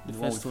 the The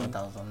first one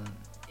one. with 4,000.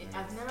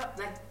 I've never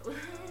like.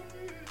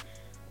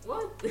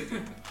 What?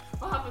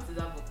 What happened to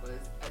that book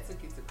was I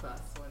took it to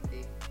class one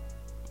day,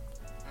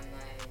 and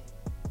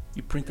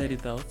You printed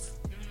it out.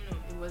 no,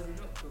 it was a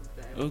notebook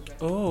that I was Okay.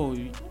 writing. Oh,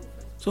 It was the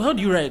first so how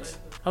do you book. write?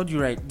 How do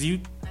you write? Do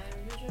you I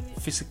usually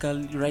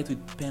physically write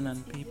with pen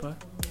and It's paper?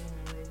 easy for me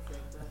when I write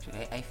like that.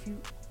 Actually, I feel,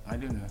 I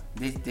don't know.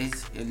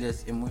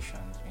 There's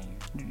emotions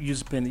when you,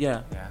 Use pen,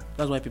 yeah. yeah.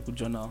 That's why people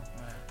journal.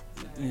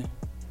 Yeah.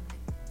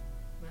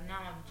 But now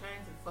I'm trying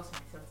to force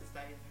myself to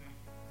start using my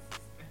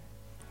system.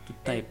 To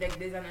type. Like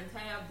there's an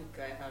entire book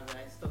I have that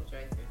I stopped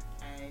writing.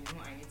 I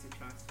know I need to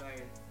transfer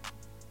it,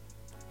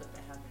 but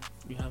I haven't.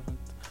 You haven't.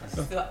 I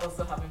still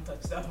also haven't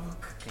touched that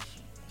book.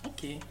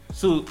 Okay.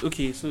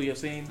 So you're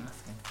saying.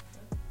 Nothing.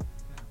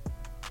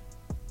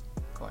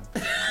 God.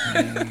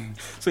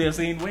 So you're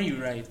saying when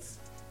you write,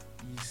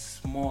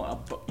 it's more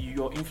about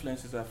your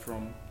influences are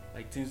from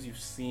like things you've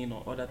seen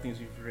or other things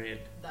you've read.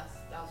 That's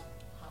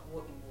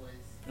what it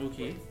was.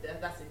 Okay.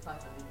 But that's a part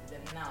of it.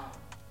 Then now,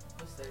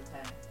 most of the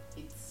time,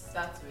 it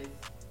starts with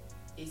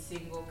a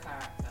single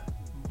character.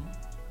 Mhm.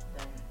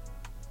 Then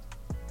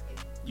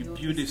I You build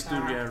build a this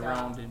story character,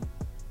 around him.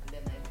 and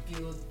then I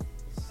build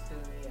a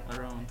story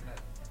Around.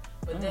 that.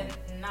 But Oh. then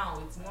now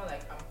it's more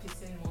like I'm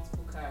piecing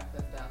multiple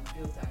characters that I've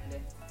built and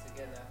left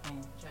together,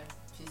 Mm. trying to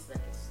piece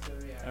like a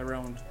story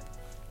Around.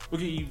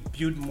 Okay, you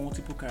build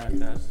multiple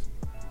characters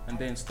and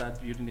then start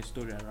building a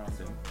story around That's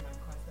them. something I'm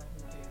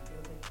constantly doing,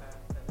 building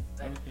characters.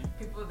 Like Okay.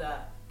 people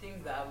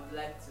things that I would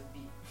like to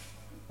be.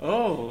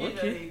 Oh, Usually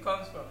okay. it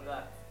comes from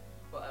that.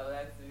 What I would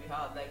like to be,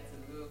 how I'd like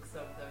to look,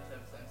 something,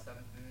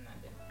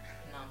 and then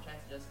now I'm trying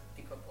to just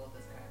pick up all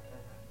those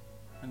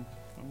characters.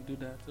 I'll do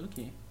that.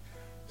 Okay.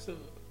 So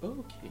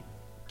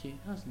okay,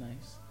 that's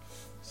nice.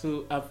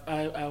 So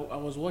I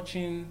was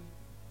watching.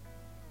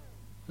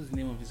 What's the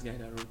name of this guy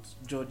that wrote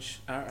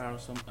George R.R.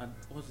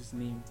 What's his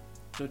name?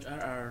 George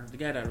R.R. The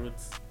guy that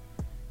wrote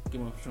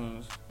Game of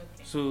Thrones.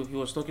 Okay. So he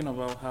was talking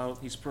about how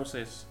his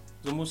process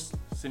is almost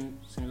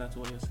similar to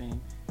what you're saying.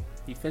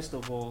 He first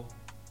of all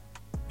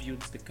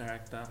builds the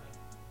character,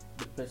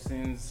 the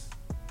person's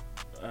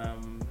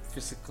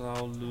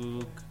physical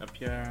look,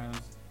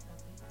 appearance,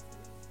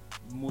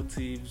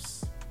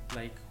 motives,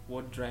 like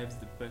what drives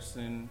the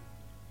person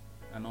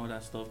and all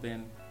that stuff.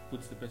 Then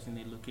puts the person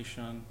in a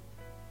location,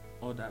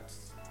 all that.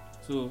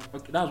 So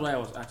okay, that's why I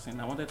was asking.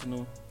 I wanted to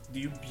know: do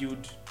you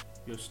build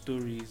your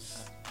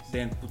stories,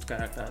 then put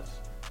characters,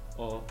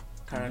 or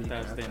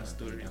characters then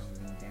stories?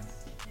 Usually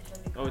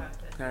Oh,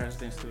 characters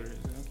then stories.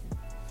 Okay.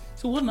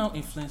 So what now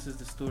influences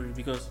the story?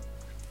 Because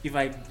if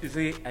I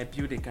say I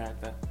build a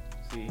character,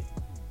 say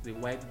the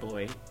white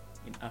boy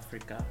in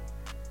Africa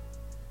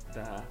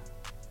that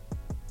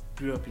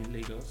grew up in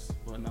Lagos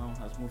but now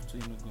has moved to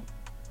Enugu.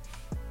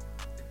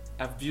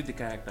 I've built the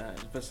character.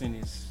 The person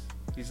is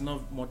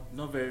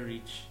not very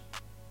rich.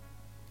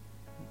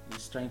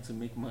 He's trying to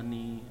make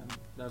money, and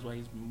that's why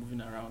he's been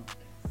moving around.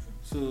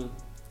 So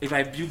if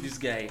I build this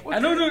guy,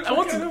 I'm building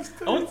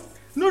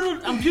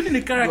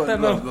a character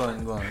now.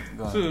 Go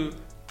on. So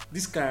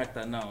this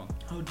character now,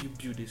 how do you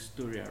build a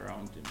story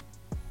around him?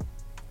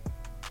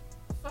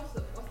 First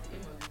of all, what's the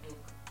aim of the book?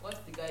 What's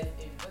the guy's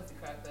aim? What's the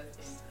character's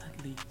aim?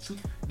 Exactly. So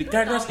the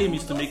character's aim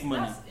is to make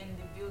money. That's in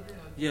the building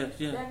of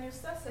Yeah. Then you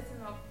start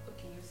setting up.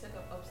 Okay, you set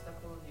up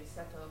obstacles. You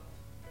set up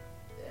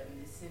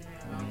the scenery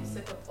around. You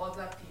set up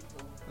other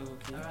people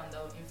Okay. around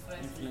that will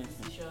influence the Influence.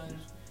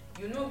 decisions.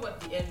 You know what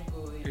the end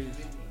goal is Yes.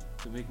 really.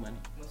 To make money.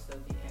 Most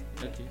of the end.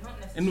 Okay. Not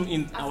And necessarily.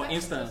 in our Aside from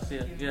instance, just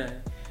yeah, you yeah.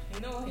 You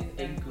know what his End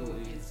end goal goal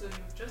is. is. So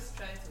you just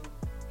try to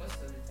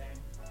most of the time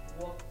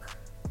walk.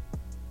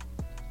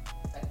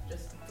 Like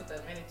just put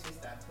as many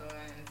twists and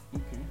turns.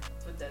 Okay.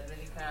 Put as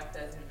many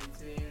characters in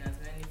between, as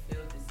many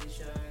failed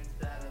decisions,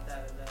 blah blah blah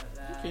blah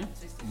blah. Okay.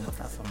 Twist it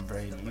Butter up, some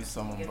bread, twist it up, use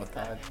some get to butter.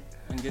 that end.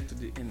 And get to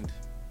the end.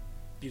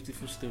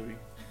 Beautiful story.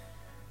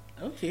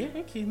 Okay,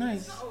 It's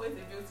nice. not always a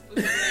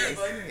beautiful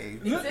story,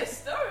 but No. it's a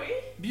story.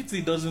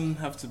 Beauty doesn't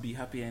have to be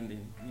happy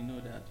ending. You know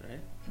that,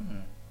 right?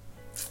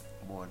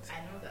 Bored.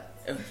 I know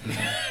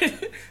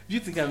that.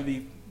 Beauty can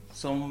be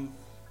some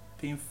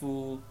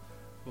painful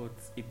but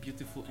a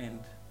beautiful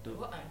end. The,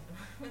 What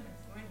when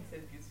you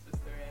said beautiful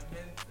story, I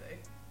meant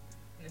like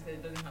when I said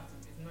it doesn't have to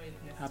be. It's not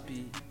necessarily Happy.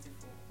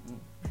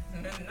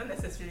 beautiful. Not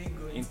necessarily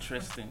good.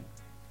 interesting.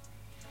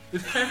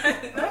 Not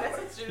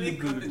necessarily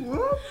good.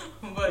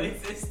 But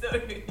it's a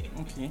story.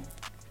 Okay.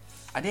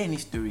 Are there any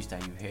stories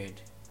that you heard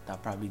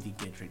that probably did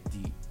get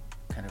the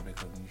kind of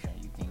recognition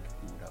you think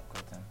you would have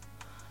gotten?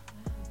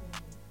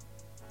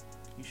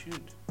 You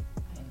should.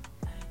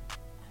 I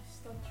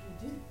stopped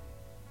reading.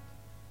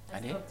 Are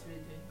they? Stopped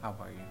reading. How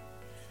about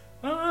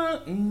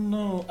you?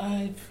 No,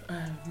 I've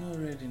not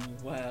read in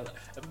a while.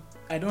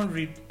 I don't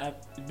read.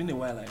 It's been a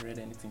while I read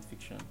anything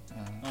fiction.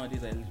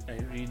 Nowadays I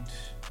read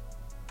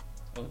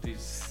all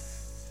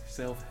this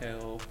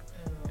self-help,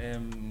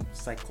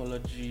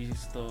 psychology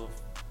stuff.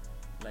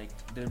 Like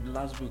the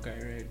last book I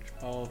read,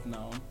 Power of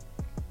Now.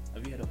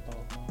 Have you heard of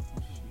Power of Now?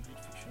 You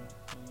read fiction.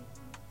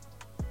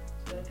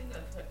 So I think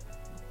I've heard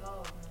the Power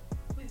of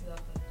Now. Who is that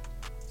guy?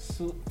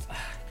 So I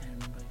can't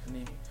remember his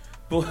name,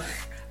 but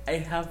I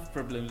have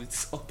problems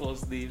with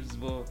authors' names.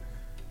 But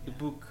the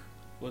book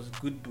was a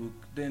good book.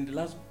 Then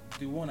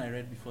the one I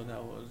read before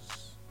that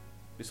was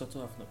The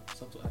Subtle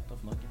Act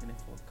of Not Giving a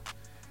Fuck.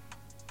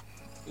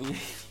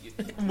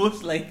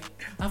 Most like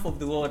half of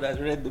the world has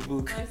read the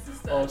book My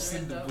sister or has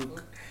seen read the that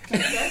book. She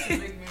has to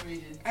make me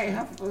read it. I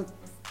have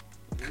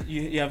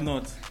You have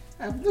not.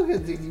 I've not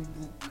read any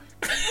book.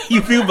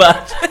 You feel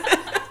bad.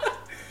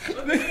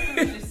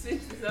 Okay,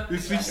 You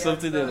switch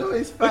something else. No,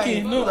 it's fine.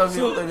 Okay, no. Love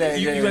So it.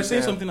 you were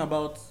saying something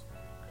about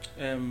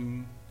I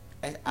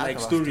asked like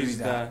about stories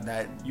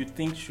that you you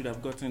think should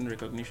have gotten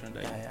recognition.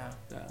 That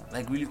yeah.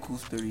 Like really cool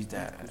stories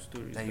that cool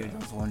stories that you're that-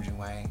 just wondering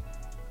why.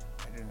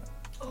 I don't know.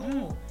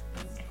 Oh,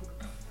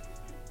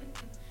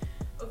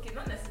 okay,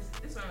 not necessarily.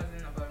 This one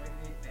wasn't about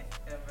really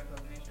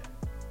recognition,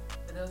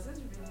 but there was this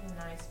really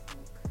nice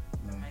book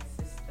that my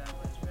sister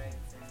was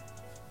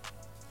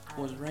writing.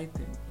 Was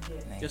writing.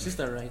 Yes. Like Your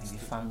sister writes. the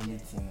too. family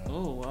thing.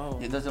 Oh wow.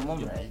 Yeah, does your mom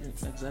Yeah, write?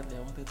 Exactly. I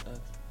wanted that.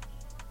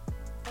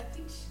 I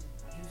think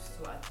she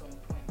used to at some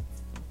point.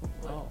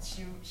 But Wow.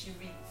 she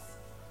reads.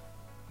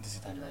 Does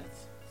it that right?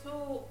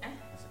 So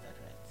Does it that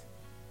right?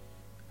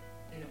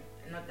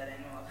 no, not that I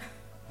know of.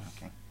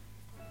 Okay.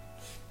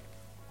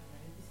 My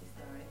baby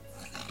sister writes.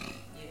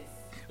 Yes.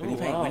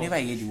 Whenever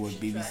I hear the word She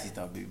baby tried.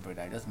 sister or baby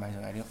brother, I just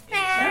imagine I don't.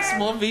 That's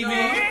small baby.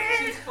 No,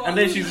 she's 14. And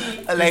then she's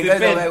Like, the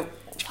pen.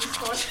 She's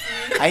 14.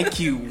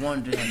 IQ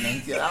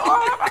 190.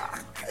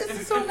 This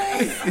is so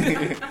nice.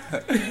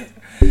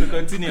 So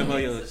continue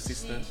about your So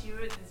sister. She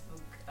wrote this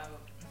book out,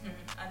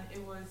 and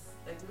it was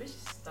like the way she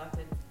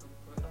started the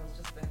book. I was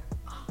just like,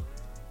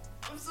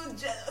 I'm so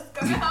jealous.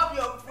 Can I have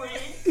your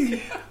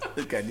brain?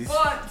 Look at this.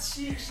 But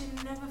she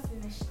never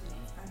finished it,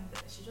 and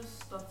she just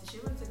stopped it. She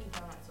even took it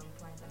down at some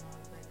point, and I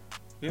was like,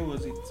 Where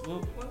was it? Well,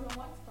 it was on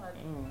Wattpad.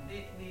 oh.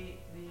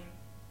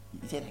 You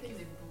I said think like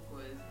the book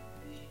was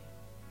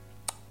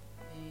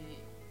the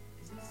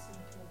is it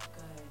simple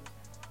guide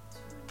to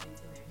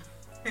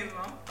dating a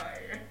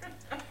vampire?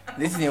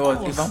 listen, it was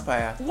a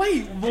vampire.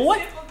 Why? But The what?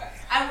 simple guide.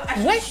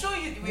 I Why- should show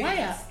you the way Why it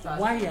are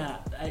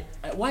started.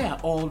 why are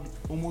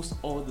almost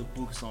all the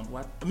books on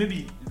what?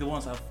 Maybe the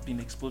ones I've been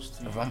exposed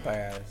to.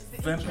 Vampires. It's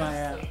the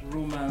Vampire, interest of-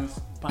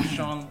 romance,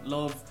 passion,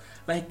 love.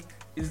 Like,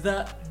 is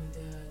that?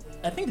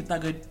 The- I think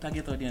the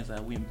target audience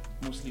are women,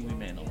 mostly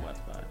women on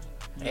Wattpad.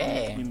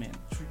 Yeah. Women.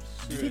 Do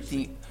you Seriously.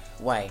 think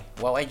why?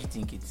 Why do you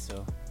think it's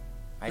so?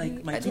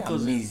 Like my I two think I'm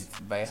cousins.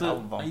 amazed by how So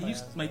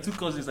vampires. my two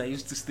cousins I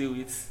used to stay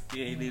with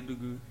here in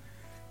Enugu.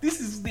 This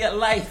is their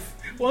life.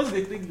 Once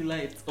they take the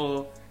light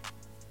or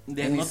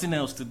there's And it's- nothing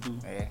else to do.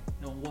 Yeah.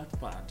 On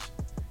Wattpad,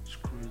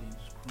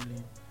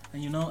 scrolling,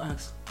 and you now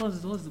ask,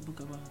 what's the book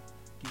about?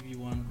 Give you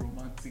one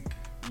romantic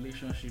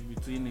relationship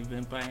between a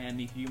vampire and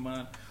a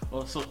human,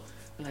 or so.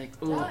 Like,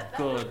 oh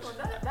god,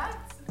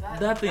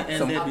 that thing that's ended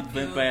some with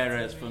appeal Vampire to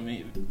Diaries me. for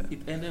me.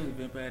 It ended with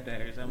Vampire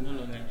Diaries. I'm no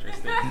longer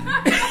interested.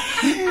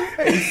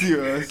 Are you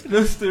serious?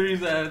 Those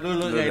stories are no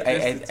longer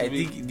interested I to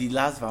me. think the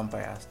last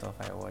vampire stuff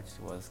I watched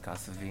was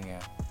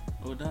Castlevania.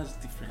 Oh, that's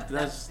different. But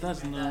That's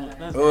that's no. different.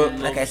 That's Oh, not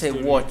a like love I said,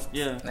 story. what?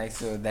 Yeah. Like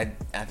so that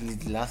at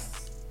least the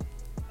last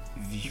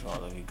visual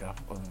of a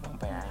graphic of a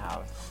vampire I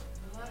have.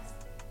 The last,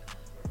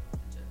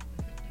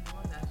 the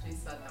one that actually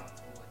sat down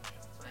to watch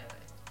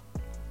Twilight.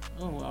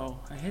 Oh wow,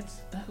 I hate.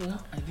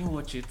 Well, I didn't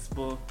watch it,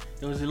 but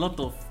there was a lot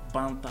of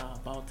banter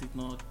about it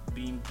not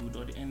being good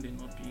or the ending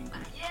not being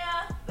good.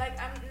 Yeah, like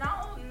I'm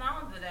now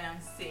that I am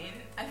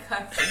sane, I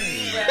can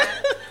see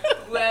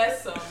where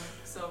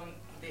some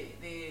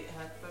they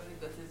had probably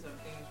gotten some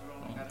things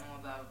wrong and all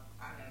that,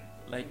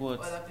 and Like what?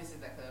 other places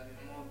that could have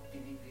been more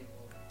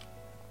believable.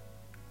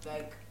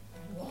 Like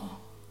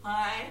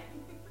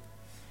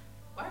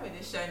why were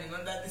they shining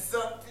under the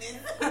sun, please?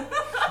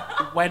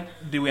 Why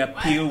they were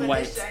Why pale were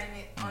white? they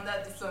shining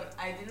under the sun?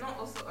 I did not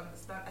also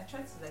understand. I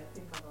tried to like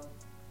think about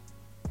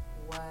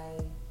why.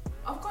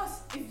 Of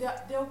course, if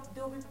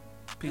they'll be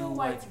Pale white,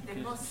 white they've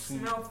because not you've seen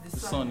smelled the the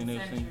sun sun, in you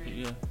know.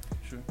 centuries. Yeah,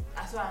 true.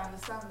 So I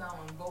understand that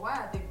one, but why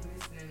are they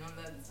glistening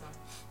under the sun?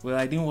 Well,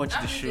 I didn't watch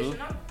That the means they show. should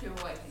not be pale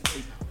white.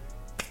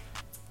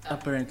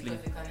 Apparently.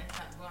 Because they can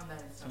go under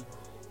the sun.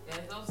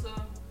 There's also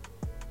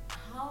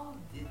how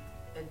did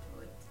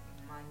Edward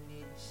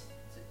manage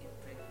to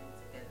impregnate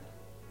Ella?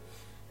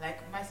 Like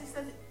my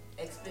sister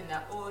explained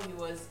that he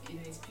was in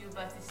his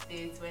puberty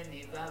state when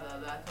they blah blah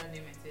blah turned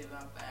him into a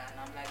vampire, and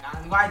I'm like,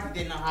 and why did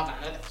they not have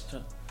another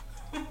child?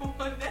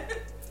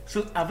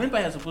 So are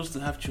vampires supposed to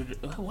have children?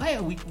 Why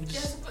are we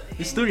just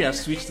the story has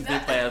switched to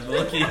vampires? But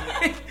okay,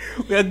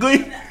 we are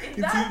going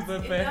into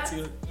vampire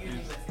too.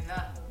 Universe, in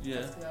that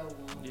Yeah. particular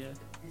world, Yeah.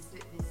 they say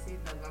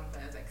that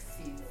vampires like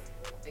seeds,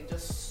 like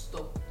just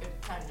stop.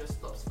 Time just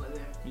stops for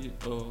them.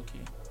 Oh,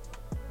 okay.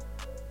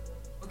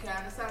 Okay, I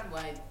understand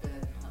why Bella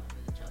didn't have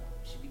another child.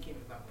 She became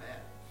a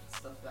vampire,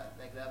 stuff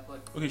like that. But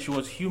Okay, she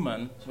was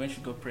human when she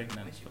got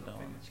pregnant when she for got that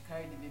one. pregnant, she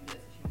carried the baby as a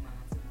human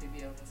until the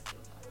baby almost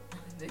killed her.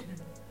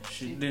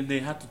 Then they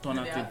had to turn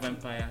her They to a had to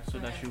vampire so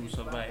turn that her she into would a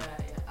survive.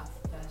 vampire, yeah,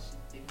 after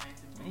they managed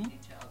to bring the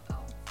child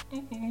out.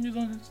 These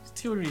are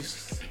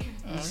theories.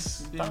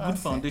 It's a good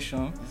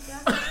foundation.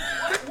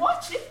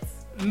 Watch it.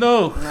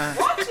 No,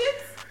 Watch it.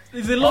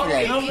 it's a lot.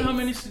 Like- How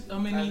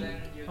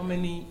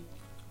many?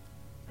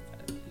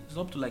 It's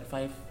up to like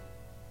 5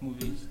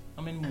 movies.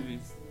 How many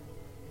movies?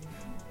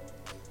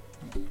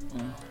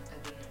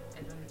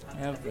 I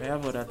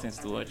have other things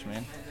to watch,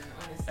 man.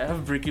 I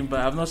have Breaking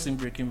Bad. I've not seen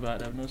Breaking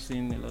Bad. I've not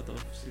seen a lot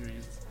of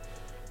series.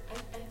 I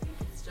think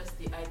it's just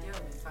the idea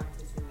of the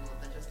fantasy world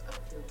that just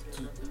appealed to a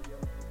lot of young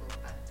people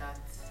at that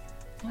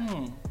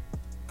time.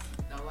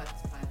 That what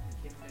time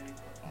became very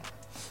popular.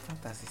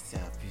 Fantasy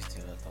still appeals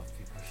to a lot of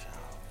people.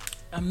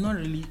 I'm not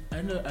really.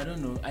 I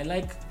don't know. I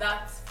like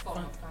That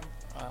form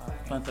of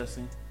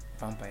fantasy.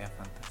 Vampire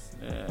fantasy.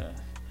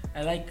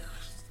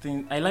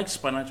 I like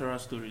supernatural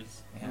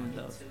stories. Yeah. No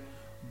doubt.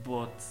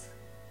 But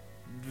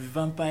the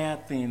vampire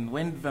thing,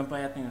 when the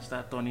vampire thing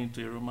start turning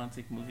into a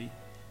romantic movie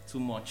too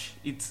much,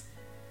 it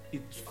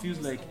feels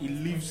like it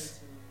leaves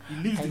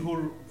the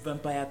whole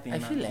vampire thing I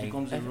and feel it like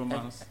becomes a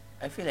romance.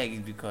 I feel like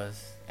it's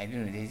because I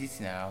don't know. There's this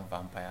thing around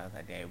vampires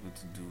that they're able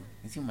to do.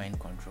 Is it mind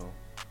control?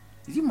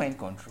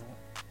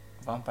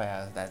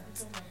 Vampires that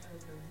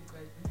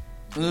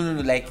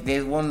no. Like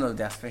there's one of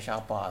their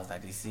special powers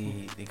that they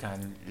say they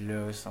can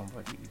lure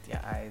somebody with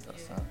their eyes or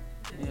something.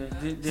 Yeah,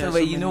 there So, are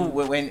but you many know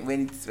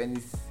when it's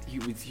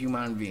with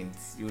human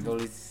beings, you would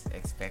always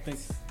expect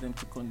them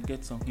to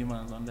get some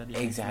humans under the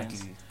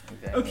exactly.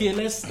 influence. Okay,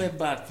 let's step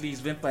back,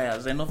 please.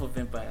 Vampires. Enough of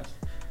vampires.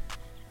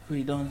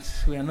 We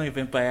are not a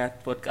vampire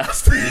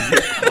podcast.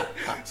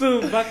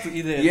 So back to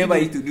Eden. You ever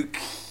used to do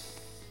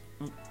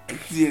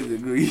years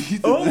ago?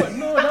 Oh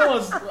no, that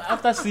was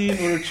after seeing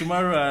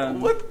Orochimaru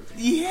and What?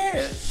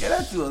 Yeah,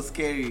 that was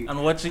scary.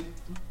 and watching.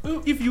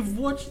 If you've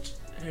watched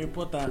Harry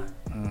Potter,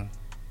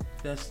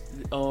 there's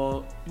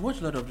or you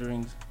watch Lord of the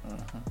Rings.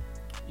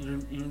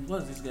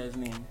 What's this guy's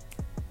name?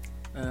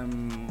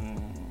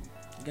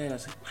 Guy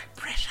that's like, my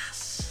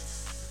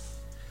precious.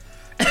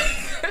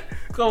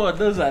 Come on,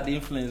 those are the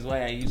influence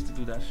why I used to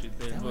do that shit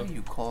there. Is that But, what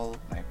you call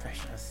my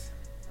precious?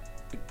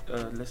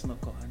 let's not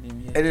call her name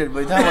here. But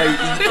is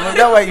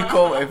that why you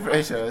call my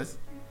precious?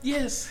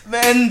 Yes.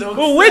 Man, don't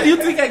Oh, where do you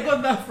think I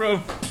got that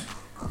from?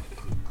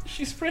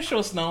 She's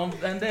precious now,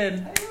 and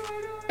then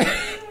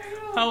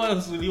how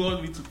else would you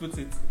want me to put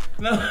it?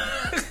 No.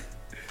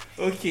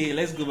 Okay,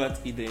 let's go back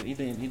to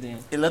Eden.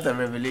 A lot of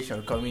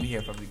revelation coming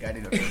here from the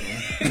Garden of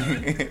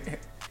Eden.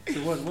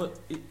 So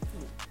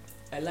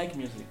I like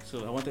music,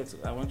 so I want to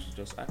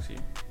just ask you,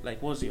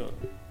 like, what's your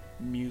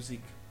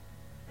music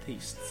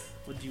taste?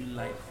 What do you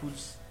like?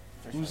 Who's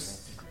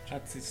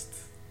artist?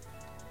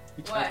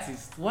 Which Why?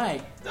 artist?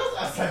 Why?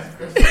 Just answer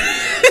the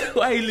question.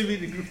 Why are you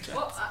leaving the group chat?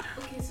 Well,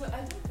 okay, so I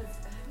don't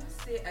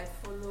say I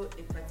follow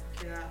a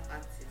particular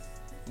artist.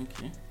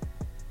 Okay.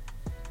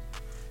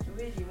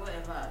 Really,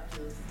 whatever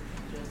appeals to me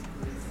just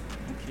goes.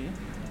 Okay.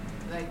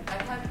 Like I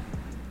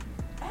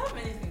have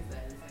many things that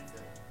I listen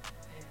to.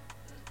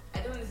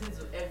 I don't listen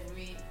to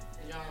every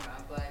genre,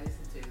 but I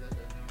listen to a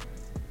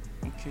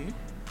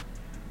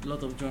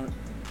lot of genres.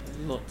 Okay.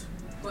 A lot.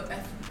 But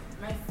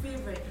my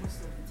favorite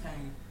most of the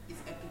time is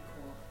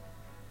epiccore.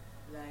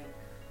 Like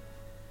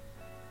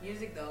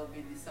music that will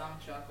be the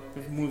soundtrack of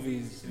With epic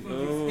movies.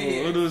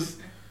 movies. All those,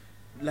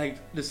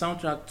 like the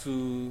soundtrack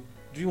to.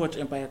 Do you watch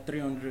Empire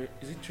 300?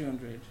 Is it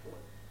 300?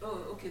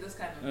 Oh, okay, those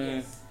kind of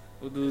yes.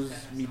 All those Those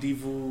kind of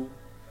medieval.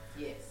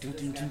 Yes. Dun,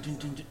 those dun, kind dun, of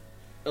dun, songs. dun.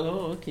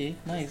 Oh, okay,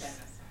 Those nice. kind of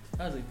songs.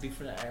 That's a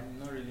different. I'm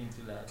not really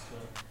into that. So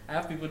I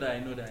have people that I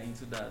know that are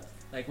into that.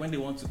 Like when they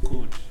want to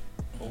code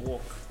or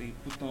walk, they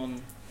put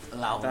on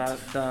Loud.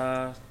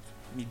 that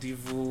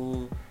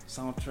medieval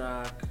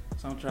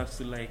soundtracks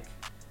to like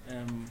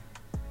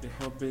The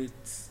Hobbit,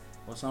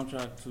 or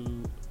soundtrack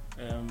to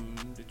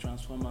the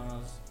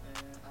Transformers,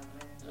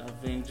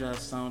 Avengers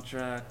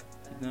soundtrack.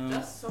 You know,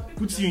 Just some people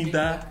puts just you in make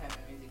that kind of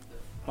music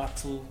though.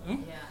 battle.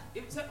 Yeah.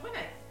 So when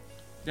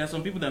There are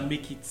some people that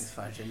make it It's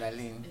for adrenaline. a lot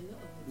of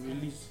the time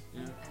release.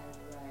 Yeah. I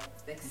write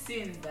like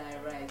scenes that I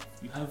write.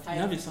 You have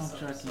tied a to some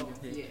soundtrack in your songs,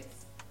 head. Yes.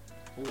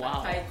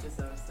 Wow. Tied to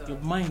some songs. Your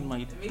mind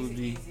might It makes would it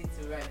be easy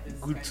to write this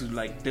good kind to of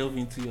like thing. delve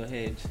into your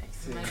head. To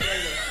my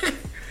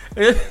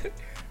jealous.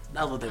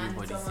 That's what And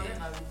everybody some of says.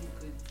 them are really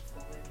good for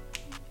when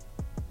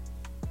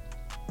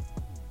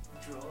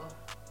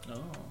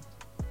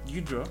Do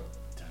you draw?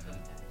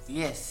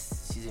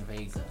 Yes, she's a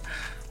very good.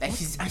 Like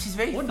she's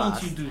very What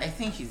fast. don't you do? I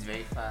think she's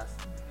very fast.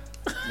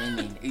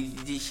 Meaning,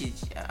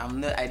 I'm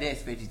not. I didn't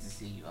expect you to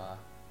say you are.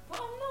 But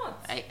I'm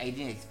not. I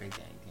didn't expect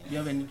that. Do you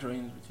have any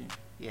drawings with you?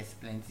 Yes,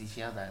 plenty.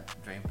 She has a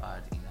drawing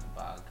pad in her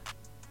bag.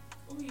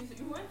 Oh,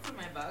 you went through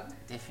my bag?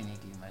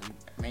 Definitely,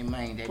 my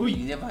mind. Oh,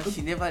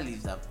 She never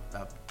leaves that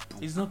book.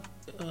 It's not.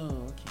 Oh,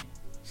 okay.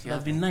 She It'd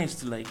has be nice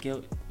to like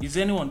get. Is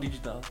anyone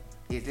digital?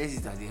 Yes, let's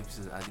just at the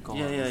episode at the cover.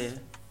 Yeah. I don't.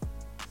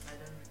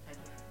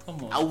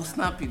 Come on. I will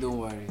snap you. Don't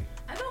worry.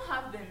 I don't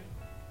have them.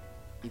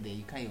 Either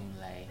you can't even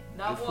lie.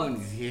 Now Your phone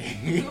what? is here.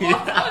 What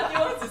do you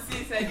want to see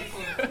inside the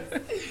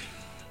phone?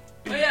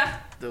 Oh yeah.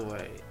 Don't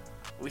worry.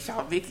 We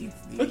shall make it.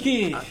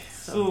 Okay. at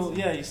So something.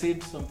 yeah, you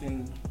said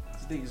something.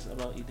 Today is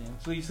about eating.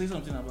 So you said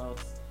something about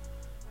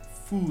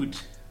food.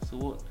 So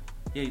what?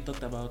 Yeah, you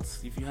talked about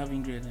if you have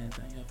ingredients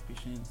and you have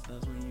patience,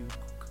 that's when you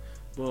cook.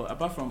 But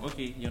apart from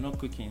you're not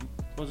cooking.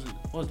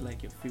 What's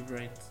like your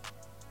favorite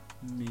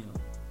meal?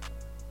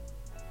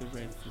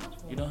 Favorite food?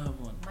 You don't have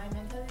one. My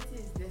mentality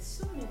is there's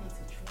so many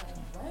to try.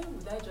 Why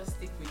would I just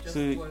stick with just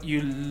So one?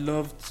 you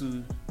love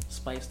to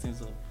spice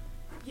things up.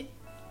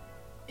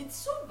 It's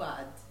so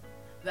bad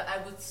that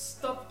I would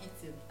stop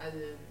eating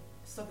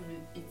stop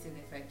eating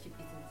if I keep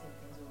eating the same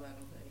things over and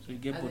over again. So you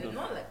get As bored in, of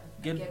not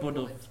like get bored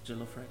of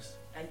jollof rice.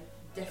 I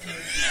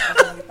definitely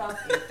as in without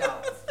a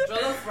doubt.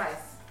 Jollof rice.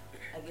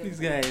 I get This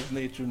bored. guy is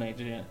not a true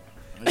Nigerian.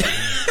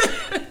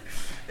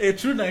 A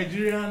true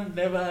Nigerian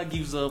never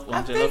gives up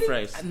on jollof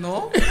rice No.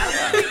 I would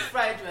pick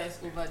fried rice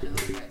over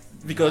jollof rice.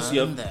 because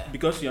Wonder.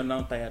 you're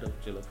now tired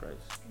of jollof rice.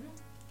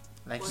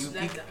 Like But you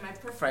like pick my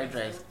preference, fried I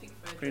rice. would pick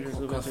fried Fried rice.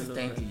 rice over jollof rice.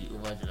 consistently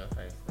over jollof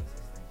rice.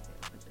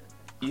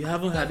 You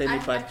haven't had any I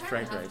bad kinda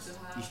fried have rice. to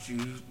have- You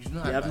You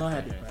not have not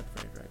bad had a fried bad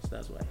fried rice.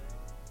 That's why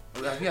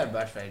rice. Have you had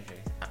bad fried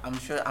rice?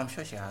 I'm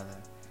sure she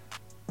hasn't.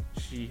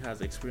 she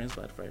has experienced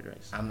bad fried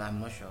rice. I'm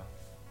not sure.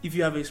 If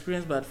you have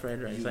experienced bad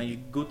fried rice and you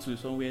go to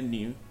somewhere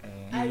new,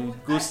 I you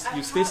would- go, I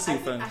you stay have-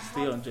 safe I and think I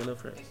stay have on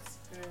jollof rice.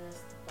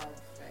 Experienced bad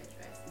fried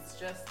rice. It's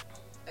just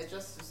I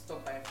just to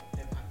stop buying from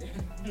them and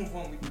then move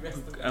on with the rest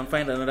of And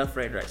find another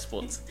fried rice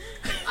spot.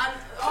 And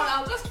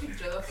I'll just pick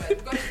jollof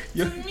rice because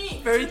You're to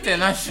me, very to me,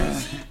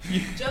 tenacious.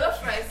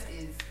 jollof rice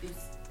is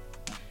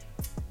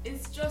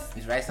it's just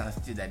It's rice and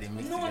stew that they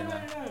mix no.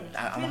 together.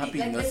 I'm Really, happy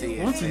you like, not there's say a it.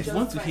 way Want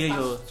to jollof hear rice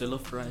your has-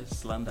 jollof rice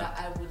slander? that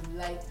I would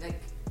like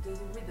there's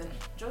a way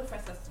that jollof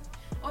rice has to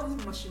all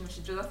these mushy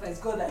jollof rice.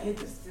 God, I hate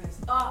those things.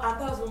 And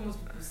that's what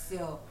most people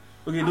sell.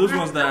 Okay, those I'm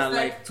ones that are just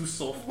like too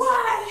soft.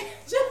 Why?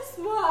 Just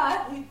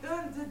why? You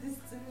don't do this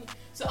to me.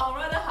 So I'd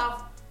rather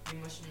have the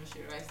mushy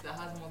rice that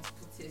has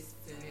multiple tastes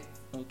in it,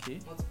 Okay.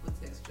 multiple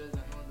textures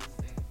and all those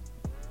things,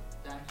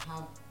 than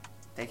have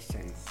Texture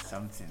is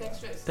something.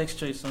 texture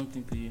Texture is is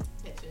something to you.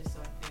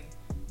 something.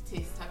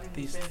 Taste, having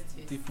Taste, different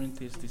tastes. different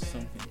taste is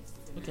something. tastes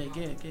in Okay,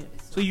 the I mouth. get.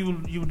 It's So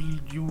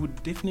you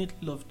would definitely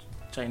love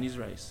Chinese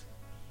rice.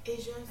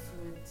 Asian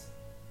food,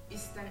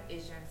 Eastern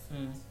Asian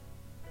food.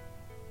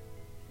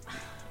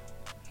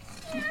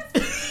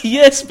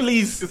 Yes,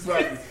 please. This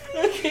one is.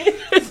 Okay.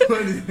 This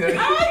one is.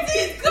 I want to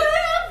eat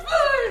Korean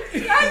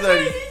food. I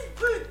Sorry. want to eat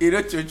food. You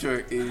know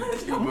Chocho in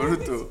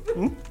Boruto.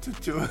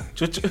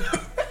 Chocho.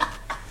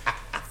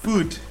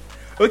 Food.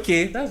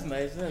 Okay, that's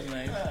nice. That's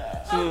nice.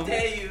 How So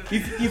dare you?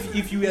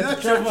 if you were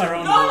to travel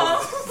around the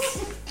world,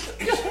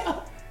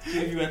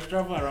 if you were to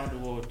travel around the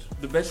world,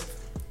 the best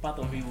part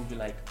of it would be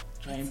like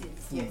trying food.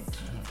 Yes.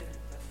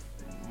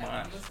 I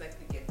Man. would most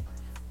likely get.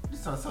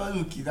 This was someone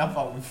who kidnapped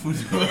her with food.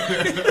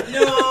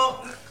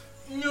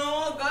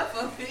 No, God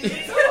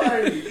forbid. Don't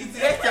worry.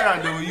 It's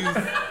restaurant they will use.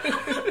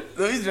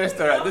 They'll use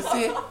restaurant. They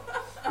say,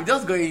 we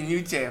just got a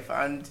new chef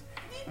and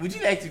would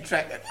you like to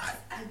try?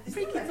 It's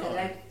Bring not it like I on.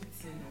 like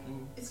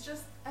eating. It's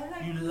just I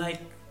like You like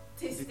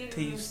the tasting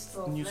taste,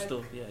 new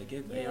stuff. Yeah, I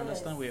get. I Yes.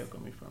 understand where you're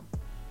coming from.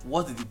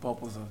 What is the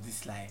purpose of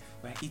this life?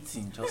 We're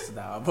eating just so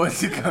that our body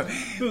can.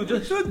 No,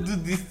 just Don't do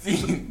this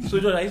thing. so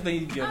just like you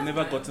have That's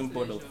never my gotten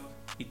bored of pleasure.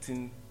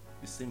 eating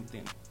the same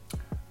thing.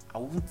 I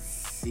wouldn't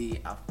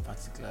say I've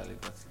particularly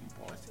gotten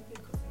bored.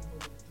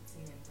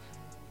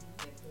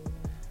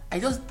 I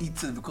just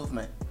eat it because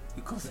my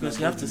Because my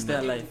you have to body stay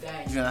knows. alive.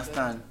 You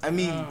understand? I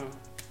mean, Ah.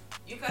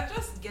 You can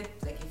just get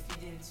like a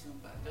feeding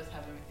tube and just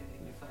have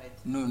everything liquefied.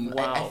 no,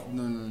 Wow.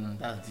 no,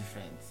 that's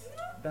different.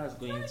 That's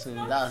going to.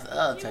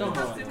 That's You Calm don't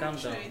have down, to calm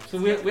make sure down. it's So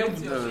where get would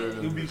to No, your no, belly.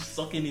 no. you'll be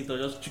sucking it or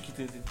just chuck it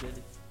in his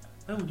belly?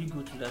 Why would you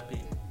go through that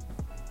pain?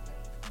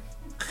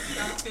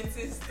 It's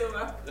his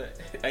stomach.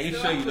 Are you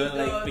sure you don't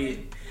like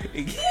pain? No,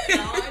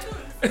 I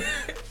don't.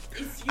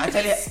 It's you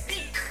Actually, just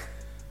speak.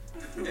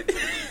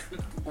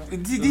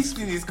 This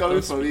thing is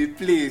coming from a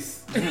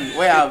place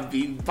where I've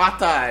been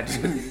battered.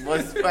 But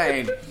it's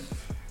fine.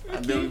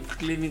 And they're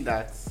claiming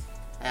that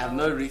I have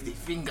not raised a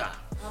finger.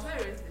 Have I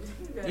raised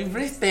it? You've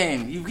raised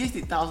 10. You've raised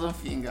 1,000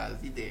 fingers.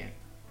 You there?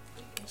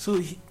 So,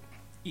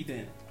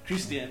 Eden,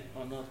 Christian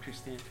or not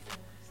Christian?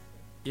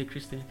 You're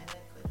Christian. I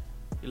like God.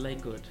 You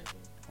like God.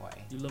 Why?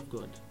 You love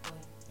God. Why?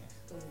 Yes.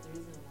 Because it's the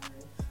reason why.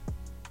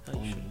 How you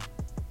Only. sure?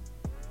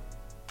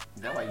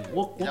 Is that why you?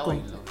 What Is that why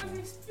you com- love Because him?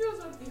 it fills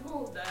up the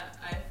hole that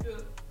I feel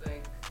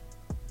like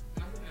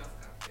nothing else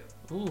can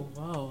fill. Oh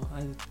wow!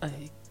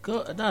 I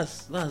got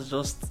that's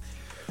just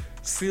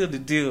seal the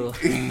deal.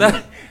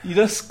 That you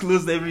just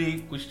closed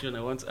every question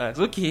I want to ask.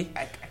 Okay.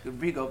 I could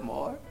bring up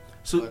more.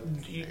 So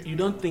But- you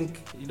don't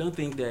think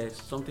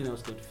there's something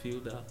else could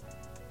fill that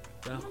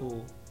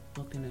hole?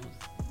 Nothing else.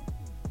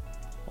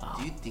 Wow.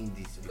 Do you think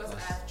this Because because I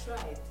have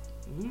tried.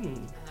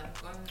 Mm. I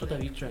have gone What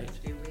have you tried?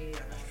 the way and I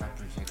extra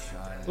protection?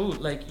 Oh,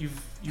 like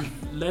you've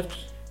left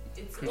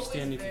it's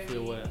Christianity always for a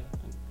while.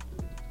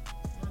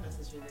 Not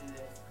necessarily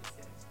left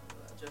Christianity for a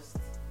while, just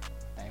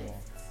Time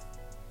left. off.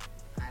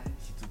 And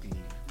She took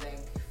leave.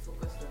 like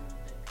focused on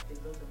like a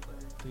lot of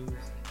other things.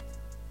 Things.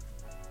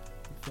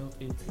 It felt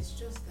empty. It's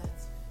just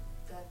that's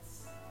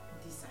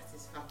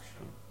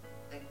dissatisfaction.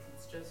 Like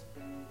it's just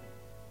very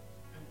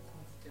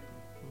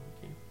uncomfortable.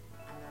 Okay.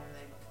 And I'm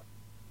like,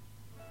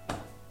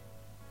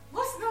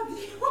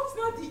 what's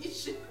not the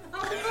issue?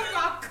 I'll go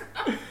back.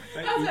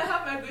 That's why I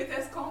have my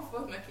greatest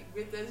comfort, my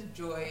greatest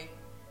joy,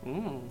 the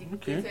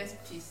Okay. greatest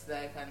peace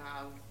that I can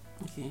have.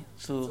 Okay.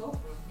 It's So all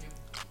from him.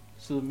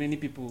 so many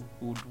people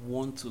would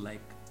want to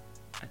like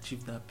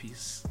achieve that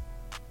peace.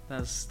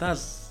 That's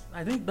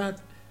I think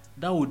that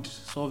would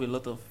solve a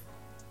lot of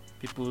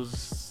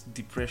people's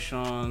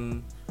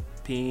depression,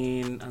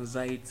 pain,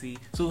 anxiety.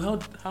 So how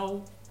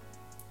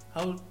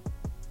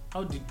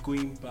did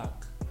going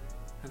back,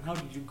 and how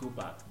did you go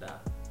back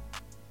that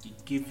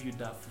it gave you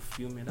that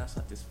fulfillment, that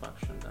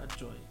satisfaction, that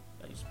joy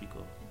that you speak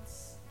of?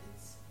 It's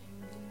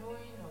in the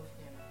knowing of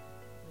him,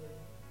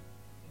 really.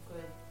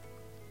 Because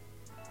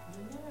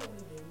you never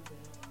really know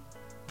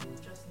him. You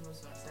just know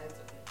some sides of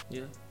it.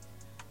 Yeah.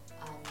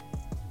 And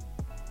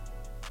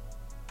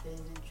there's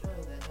a joy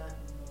that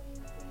knowing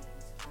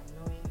brings, and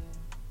knowing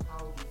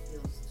how he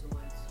feels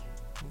towards you.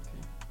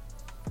 Okay.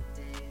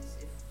 There's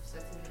a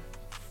certain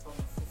form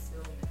of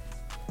fulfillment,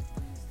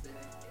 honestly.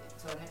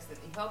 To an extent,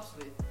 it helps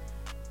with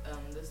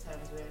those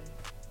times when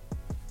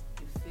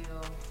you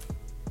feel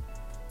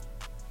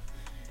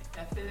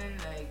you're feeling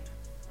like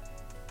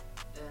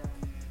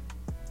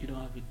You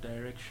don't have a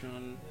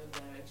direction. no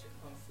direction,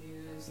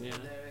 confused, Yeah. no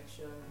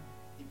direction,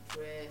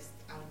 depressed,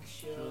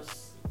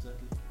 anxious,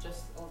 Exactly.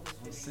 just all those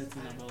feelings.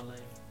 Uncertain And about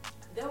life.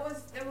 there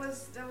was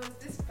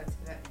this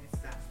particular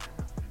instance that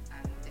happened,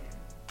 and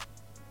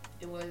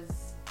it was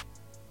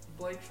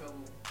boy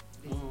trouble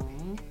basically Mhm. in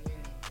uni,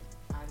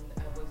 and I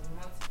was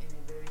not in a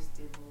very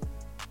stable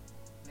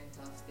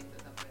mental state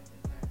at that point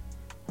in time.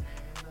 And I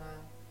remember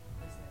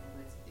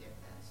listening to the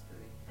entire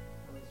story.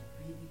 I was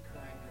really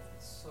crying, I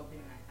was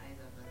sobbing my eyes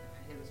out, and my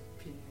head was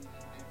pinning me. I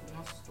could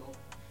not stop.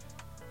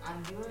 And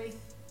the only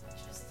thing I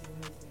knew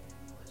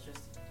was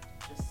just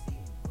say,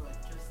 God,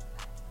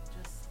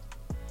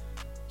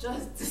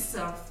 just do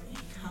something.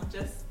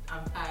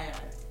 I'm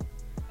tired.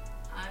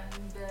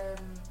 And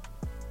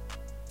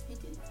he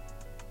did.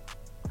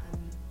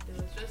 And there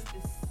was just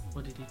this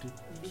What did he do?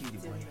 Kill the lifting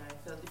boy. that I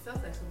felt. It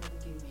felt like somebody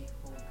gave me a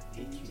hug. A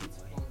Kill the legit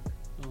boy. hug.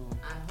 Oh.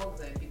 And hugs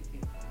are a big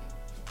thing for me.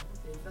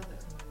 So it felt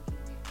like somebody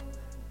gave me a hug, and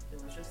there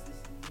was just this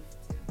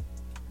lifting. And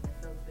I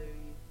felt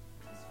very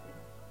peaceful.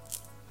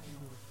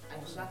 I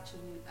was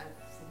actually, I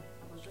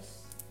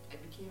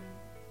became a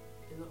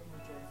lot more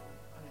joyful,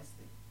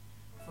 honestly,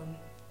 from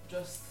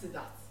just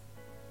that.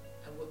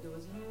 There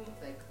was no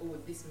like, oh,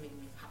 this made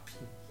me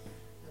happy. I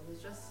was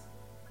just,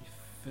 You it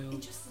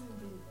felt. just didn't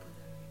really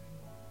bother me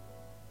anymore.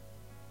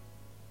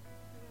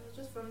 And it was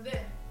just from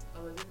there, I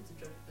was able to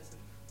drive the person.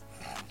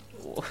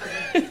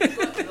 It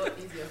got a lot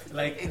easier to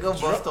Like- drive. It go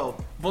bus stop.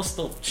 Bus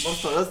stop. Bus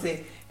stop. Don't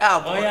say,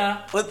 ah, Oh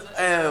yeah. but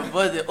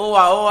oh,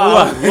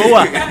 Owa.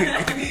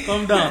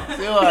 Come down.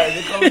 Say what?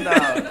 They come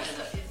down.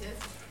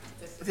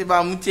 It's Say, but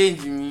I'm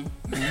change me.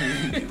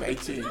 My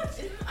change.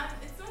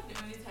 it's not the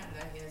only time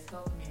that he has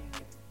helped me in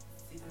like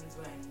seasons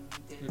where I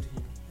needed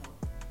help.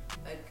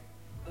 Like,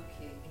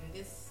 okay, in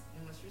the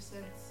most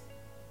recent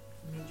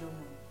major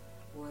one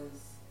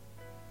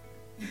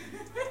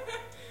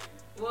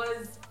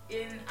was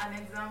in an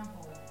exam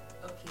hall.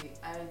 Okay,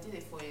 I did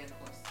a 4-year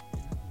course.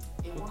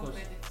 A What 1 course?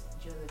 credit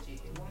geology,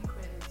 a 1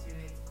 credit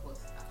unit course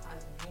that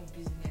has no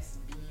business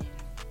being.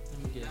 Let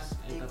me guess.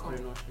 They come-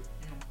 Entrepreneurship.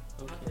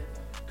 No, not Okay. that.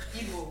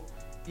 Igbo.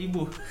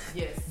 Igbo.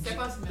 Yes, second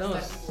That semester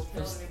was Igbo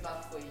first- held me back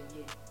for a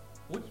year.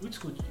 Which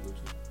school did you go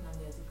to?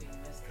 Nandi Azikiwe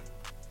University.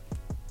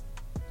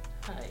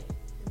 Hi.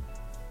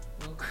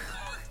 Well,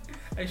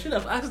 I should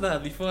have asked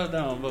that before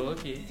now, but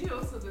okay. Did you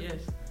also go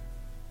Yes.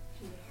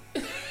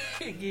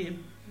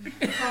 Again.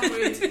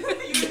 Comrade, we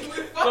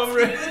fought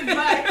Comrade. a good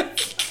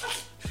fight.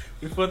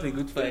 We fought a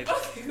good We fight.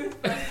 fought a good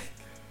fight.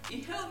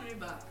 It held me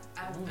back.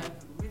 I've Oh.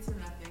 written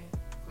nothing So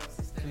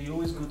consistently. you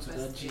always go from to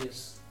first that year.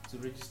 GS to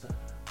register.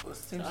 Oh,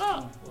 same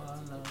Ah, school.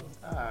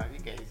 wow. You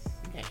guys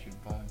should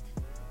bond.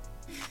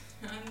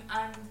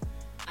 And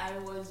I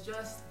was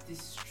just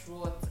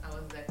distraught. I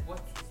was like, what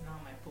is now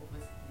my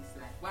purpose in this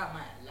life? Why am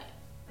I alive?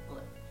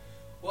 God.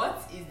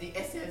 What is the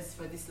essence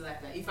for this life?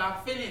 Like, if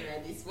I'm feeling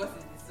like this, what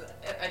is this? So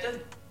I just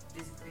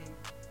basically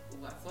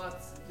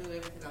overthought, do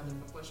everything out of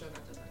proportion,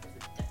 and just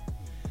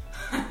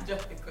like,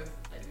 just because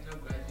I did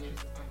not graduate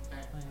on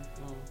time.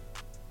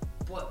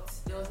 But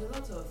there was a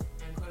lot of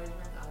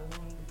encouragement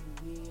along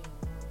the way and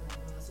all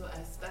that. So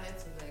I started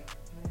to like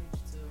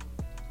manage to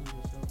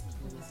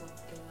put myself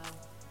together.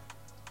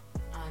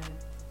 And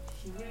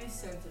he really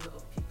sent a lot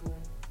of people.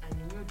 I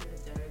knew they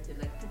were directed.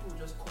 Like people would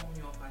just call me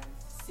up and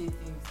say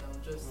things that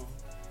would just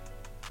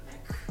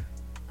like,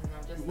 and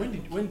I'm just.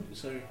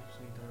 Sorry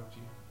to interrupt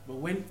you. But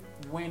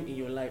when in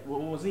your life,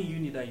 was it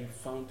uni that you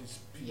found this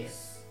peace?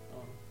 Yes.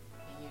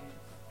 In uni.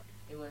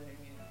 It was in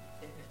uni.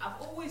 Definitely.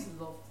 I've always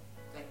loved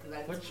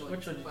like What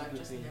church did you go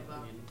just to in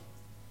never. uni?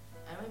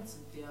 I went to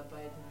the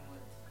Abiding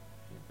Word.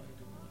 Okay.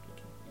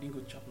 You didn't go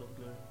to Chapel of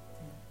Glory?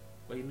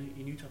 But you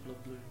knew Chapel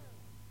of Glory?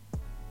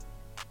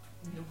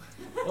 No.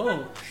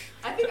 Oh.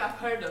 I think I've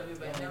heard of it,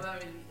 but I never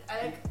really.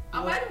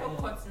 Abiding Word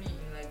caught me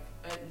in like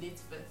late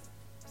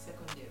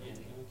second year. Yeah,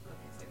 Maybe.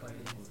 okay. Second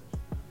year.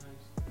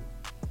 Nice.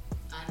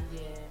 And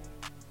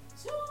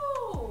so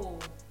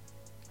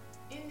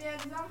in the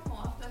exam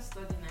hall after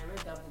studying, I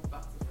read that book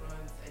back to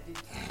front. I did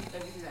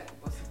everything I could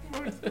possibly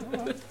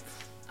do.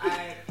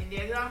 In the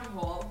exam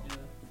hall,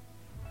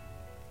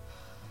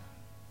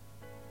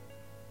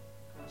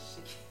 I was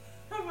shaking.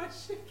 I was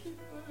shaking.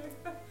 Oh my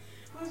god!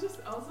 I was just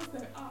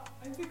like,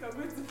 I think I'm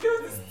going to fail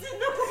this thing.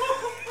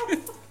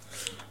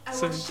 I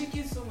was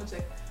shaking so much.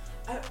 Like,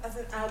 I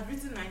had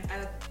written I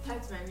had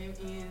typed my name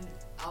in.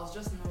 I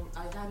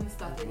hadn't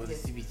started yet.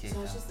 So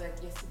I was just like,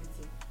 yes,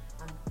 CBT.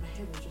 And my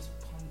head was just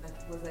pumped. Like,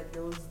 it was like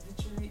there was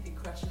literally a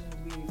crashing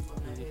wave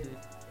on my head.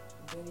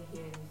 I barely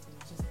hear anything. I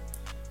was just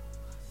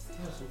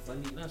That's so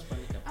funny. That's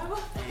funny.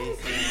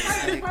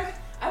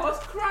 I was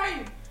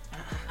crying.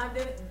 And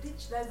then it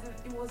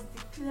was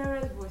the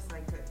clearest voice I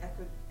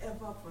could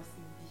ever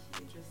possibly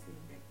hear, just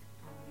saying like,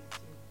 I'm with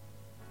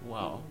you.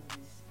 Wow.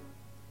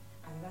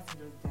 And that's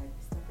just died.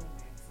 I started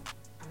my exam.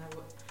 And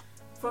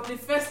from the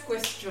first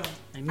question,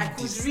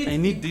 I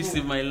need this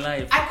in my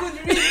life. I could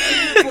read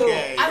people.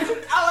 I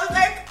was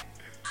like,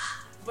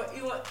 but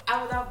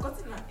I would have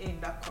gotten an A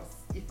in that course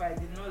if I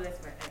did not let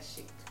my head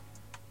shake.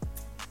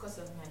 Because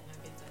of my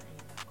habit in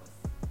that course.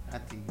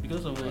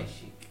 Because of what?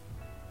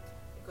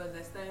 Because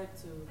I started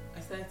to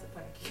panic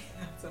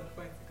at some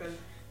point because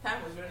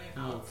time was running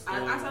out. So I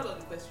answered all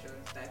the questions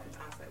that I could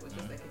answer. It was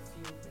just like a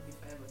few, maybe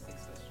 5 or 6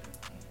 questions.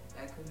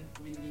 I couldn't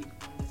really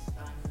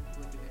understand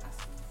what they were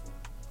asking for.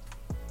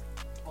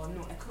 Or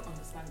no, I couldn't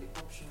understand the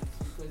options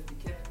because they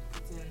kept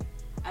putting.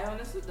 I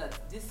understood that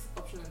this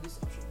option and this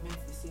option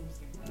meant the same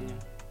thing. Yeah.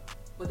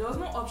 But there was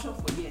no option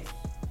for yes.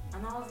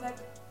 And I was like,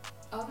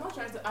 I was not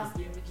trying to ask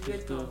the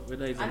invigilator.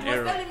 Whether it's and an he was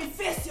error. telling me,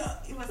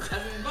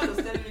 God was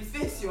telling me,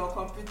 face your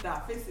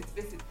computer, face it.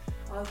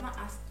 I was not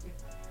asking,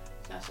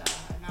 Shasha,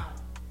 now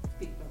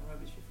pick the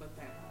rubbish before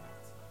time.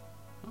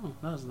 Oh,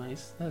 that was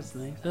nice.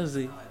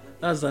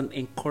 That's an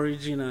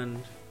encouraging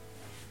and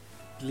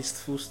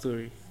listful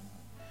story.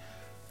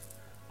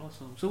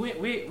 Awesome. So where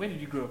did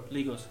you grow up?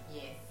 Lagos?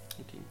 Yes.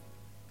 Okay.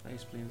 That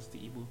explains the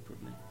Igbo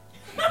problem.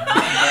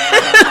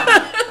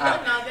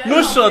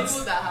 No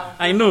shots.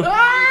 I know.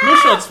 No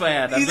shots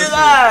fired. He's a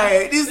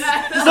lie. This is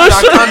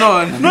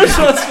canon. No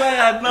shots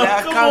fired. No, They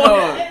are come canon.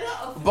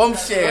 on.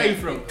 Bombshell. Where are you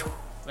from?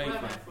 Where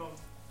am I from?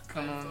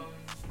 Canon.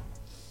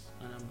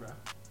 Anambra.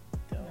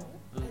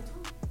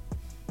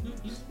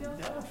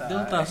 Delta.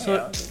 Delta.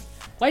 So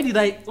why?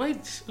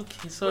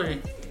 Okay, sorry.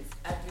 The thing is,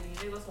 I've been in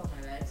Lagos all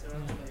my life,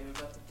 surrounded by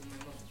Yoruba people. My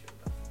mom is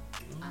Yoruba.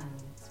 And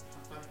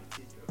my family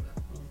is Yoruba.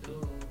 So,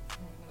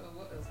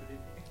 what else would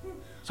it be?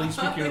 So you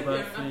speak Yoruba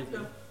fluently?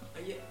 No, I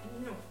do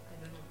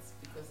not,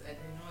 because I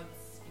do not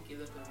speak a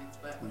lot of it.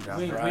 But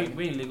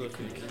Where in Lagos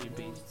are you hold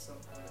based? some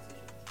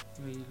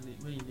conversations.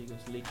 Where in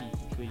Lagos? Lekki,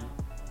 Ikoyi?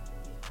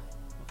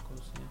 Of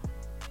course,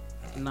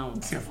 yeah. Now,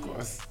 Of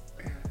course.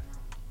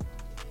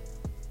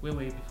 where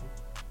were you before?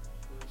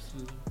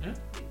 Yeah?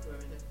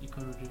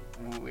 Ikorodu.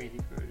 Wait,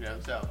 you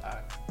have to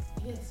ask.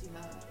 Yes, you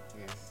have.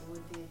 Yes. So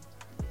they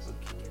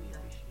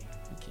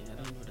Okay, I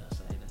don't know that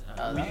side.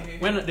 Okay.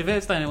 When the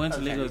first time I went to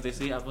Lagos, they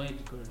say avoid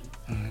Ikorodu.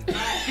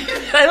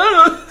 I I don't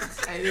know.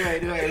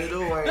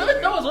 don't worry.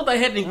 That was what I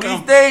heard in We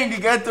camp. stay in the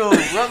ghetto.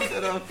 Rub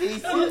it on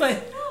face.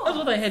 That's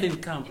what I heard in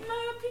camp. In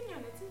my opinion,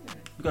 it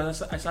isn't.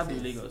 Because I served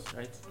in Lagos,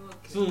 right?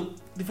 Okay. So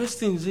the first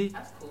thing is say,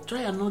 That's cool.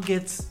 try and not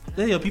get,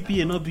 let your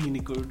PPA not be in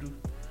Ikorodu.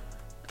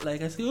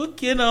 Like I say,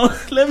 okay now,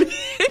 let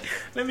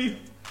me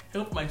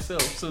help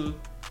myself. So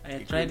I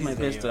tried my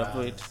best to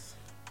avoid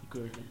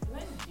Ikorodu. When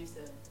did you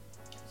serve?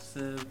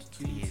 Served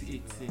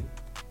 2018.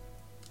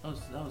 That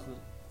was not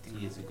 3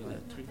 years ago.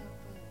 Like 3.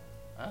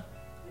 Huh?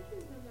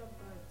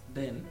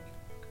 Then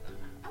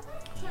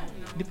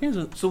depends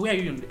on. So where are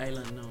you on the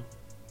island now?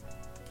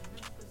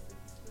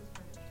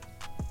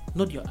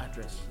 Not your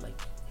address, like.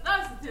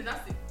 That's the thing.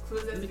 That's the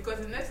closest. Because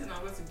the next thing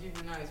I'm going to give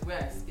you now is where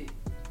I stay.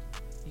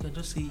 You can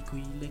just say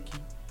Ikoyi, Lekki.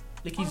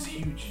 Lekki is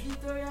huge.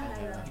 Victoria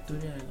Island.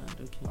 Victoria Island,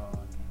 okay.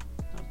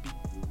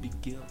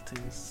 Big girl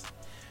things,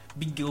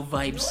 big girl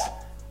vibes.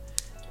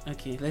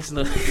 Okay, let's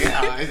not.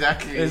 Yeah,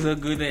 exactly. Let's not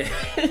go there.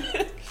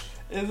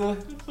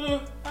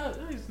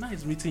 It's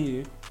nice meeting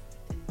you,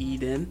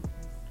 Eden.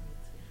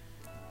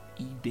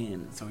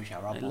 Eden. So we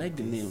shall wrap I up like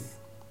the this. name.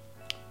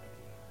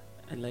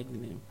 I like the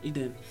name.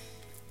 Eden.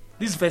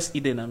 This first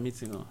Eden I'm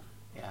meeting. Oh.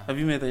 Yeah. Have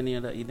you met any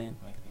other Eden?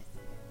 My first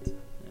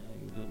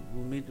Eden.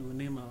 We'll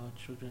name our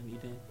children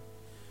Eden.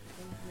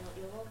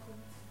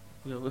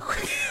 You're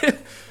welcome.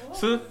 You're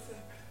welcome.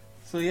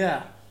 So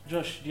yeah,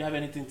 Josh, do you have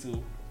anything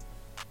to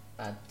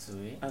Add to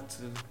it. add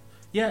to?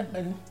 Yeah,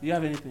 do you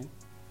have anything?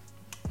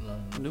 No.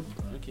 Nope.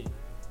 Okay.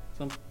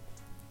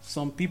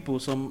 Some people,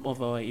 some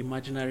of our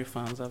imaginary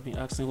fans have been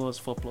asking what's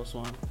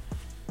 4+1.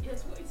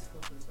 Yes, what is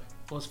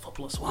 4+1? What's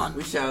 4+1?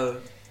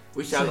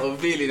 We shall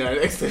unveil in our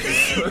next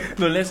episode.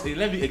 No, let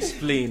me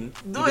explain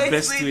Don't the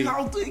best explain way.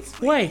 how to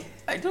explain. Why?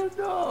 I don't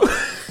know.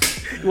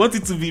 You want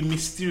it to be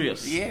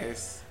mysterious?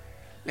 Yes.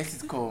 Let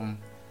it come.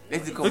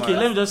 Okay,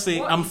 let me just say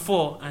What I'm is-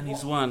 4 and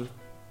he's 1.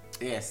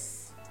 Yes.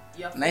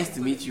 You're Nice four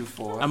to meet you,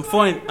 4. I'm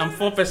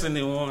 4 person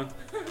in 1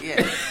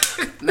 Yes.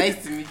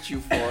 Nice to meet you,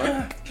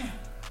 4.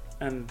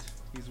 and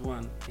he's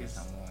 1. Yes,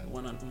 I'm 1.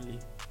 One and only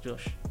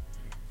Josh.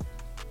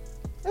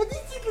 I didn't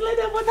think you like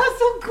that, but that's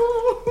so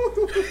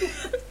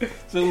cool.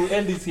 So we'll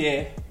end it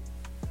here,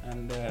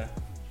 and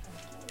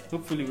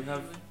hopefully we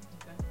have.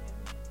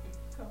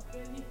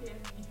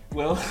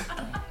 Well,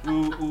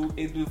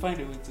 we'll find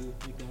a way to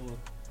make that work.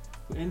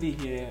 We'll end it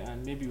here,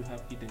 and maybe we'll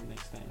have Eden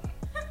next time.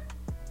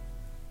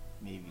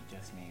 Maybe,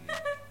 just maybe.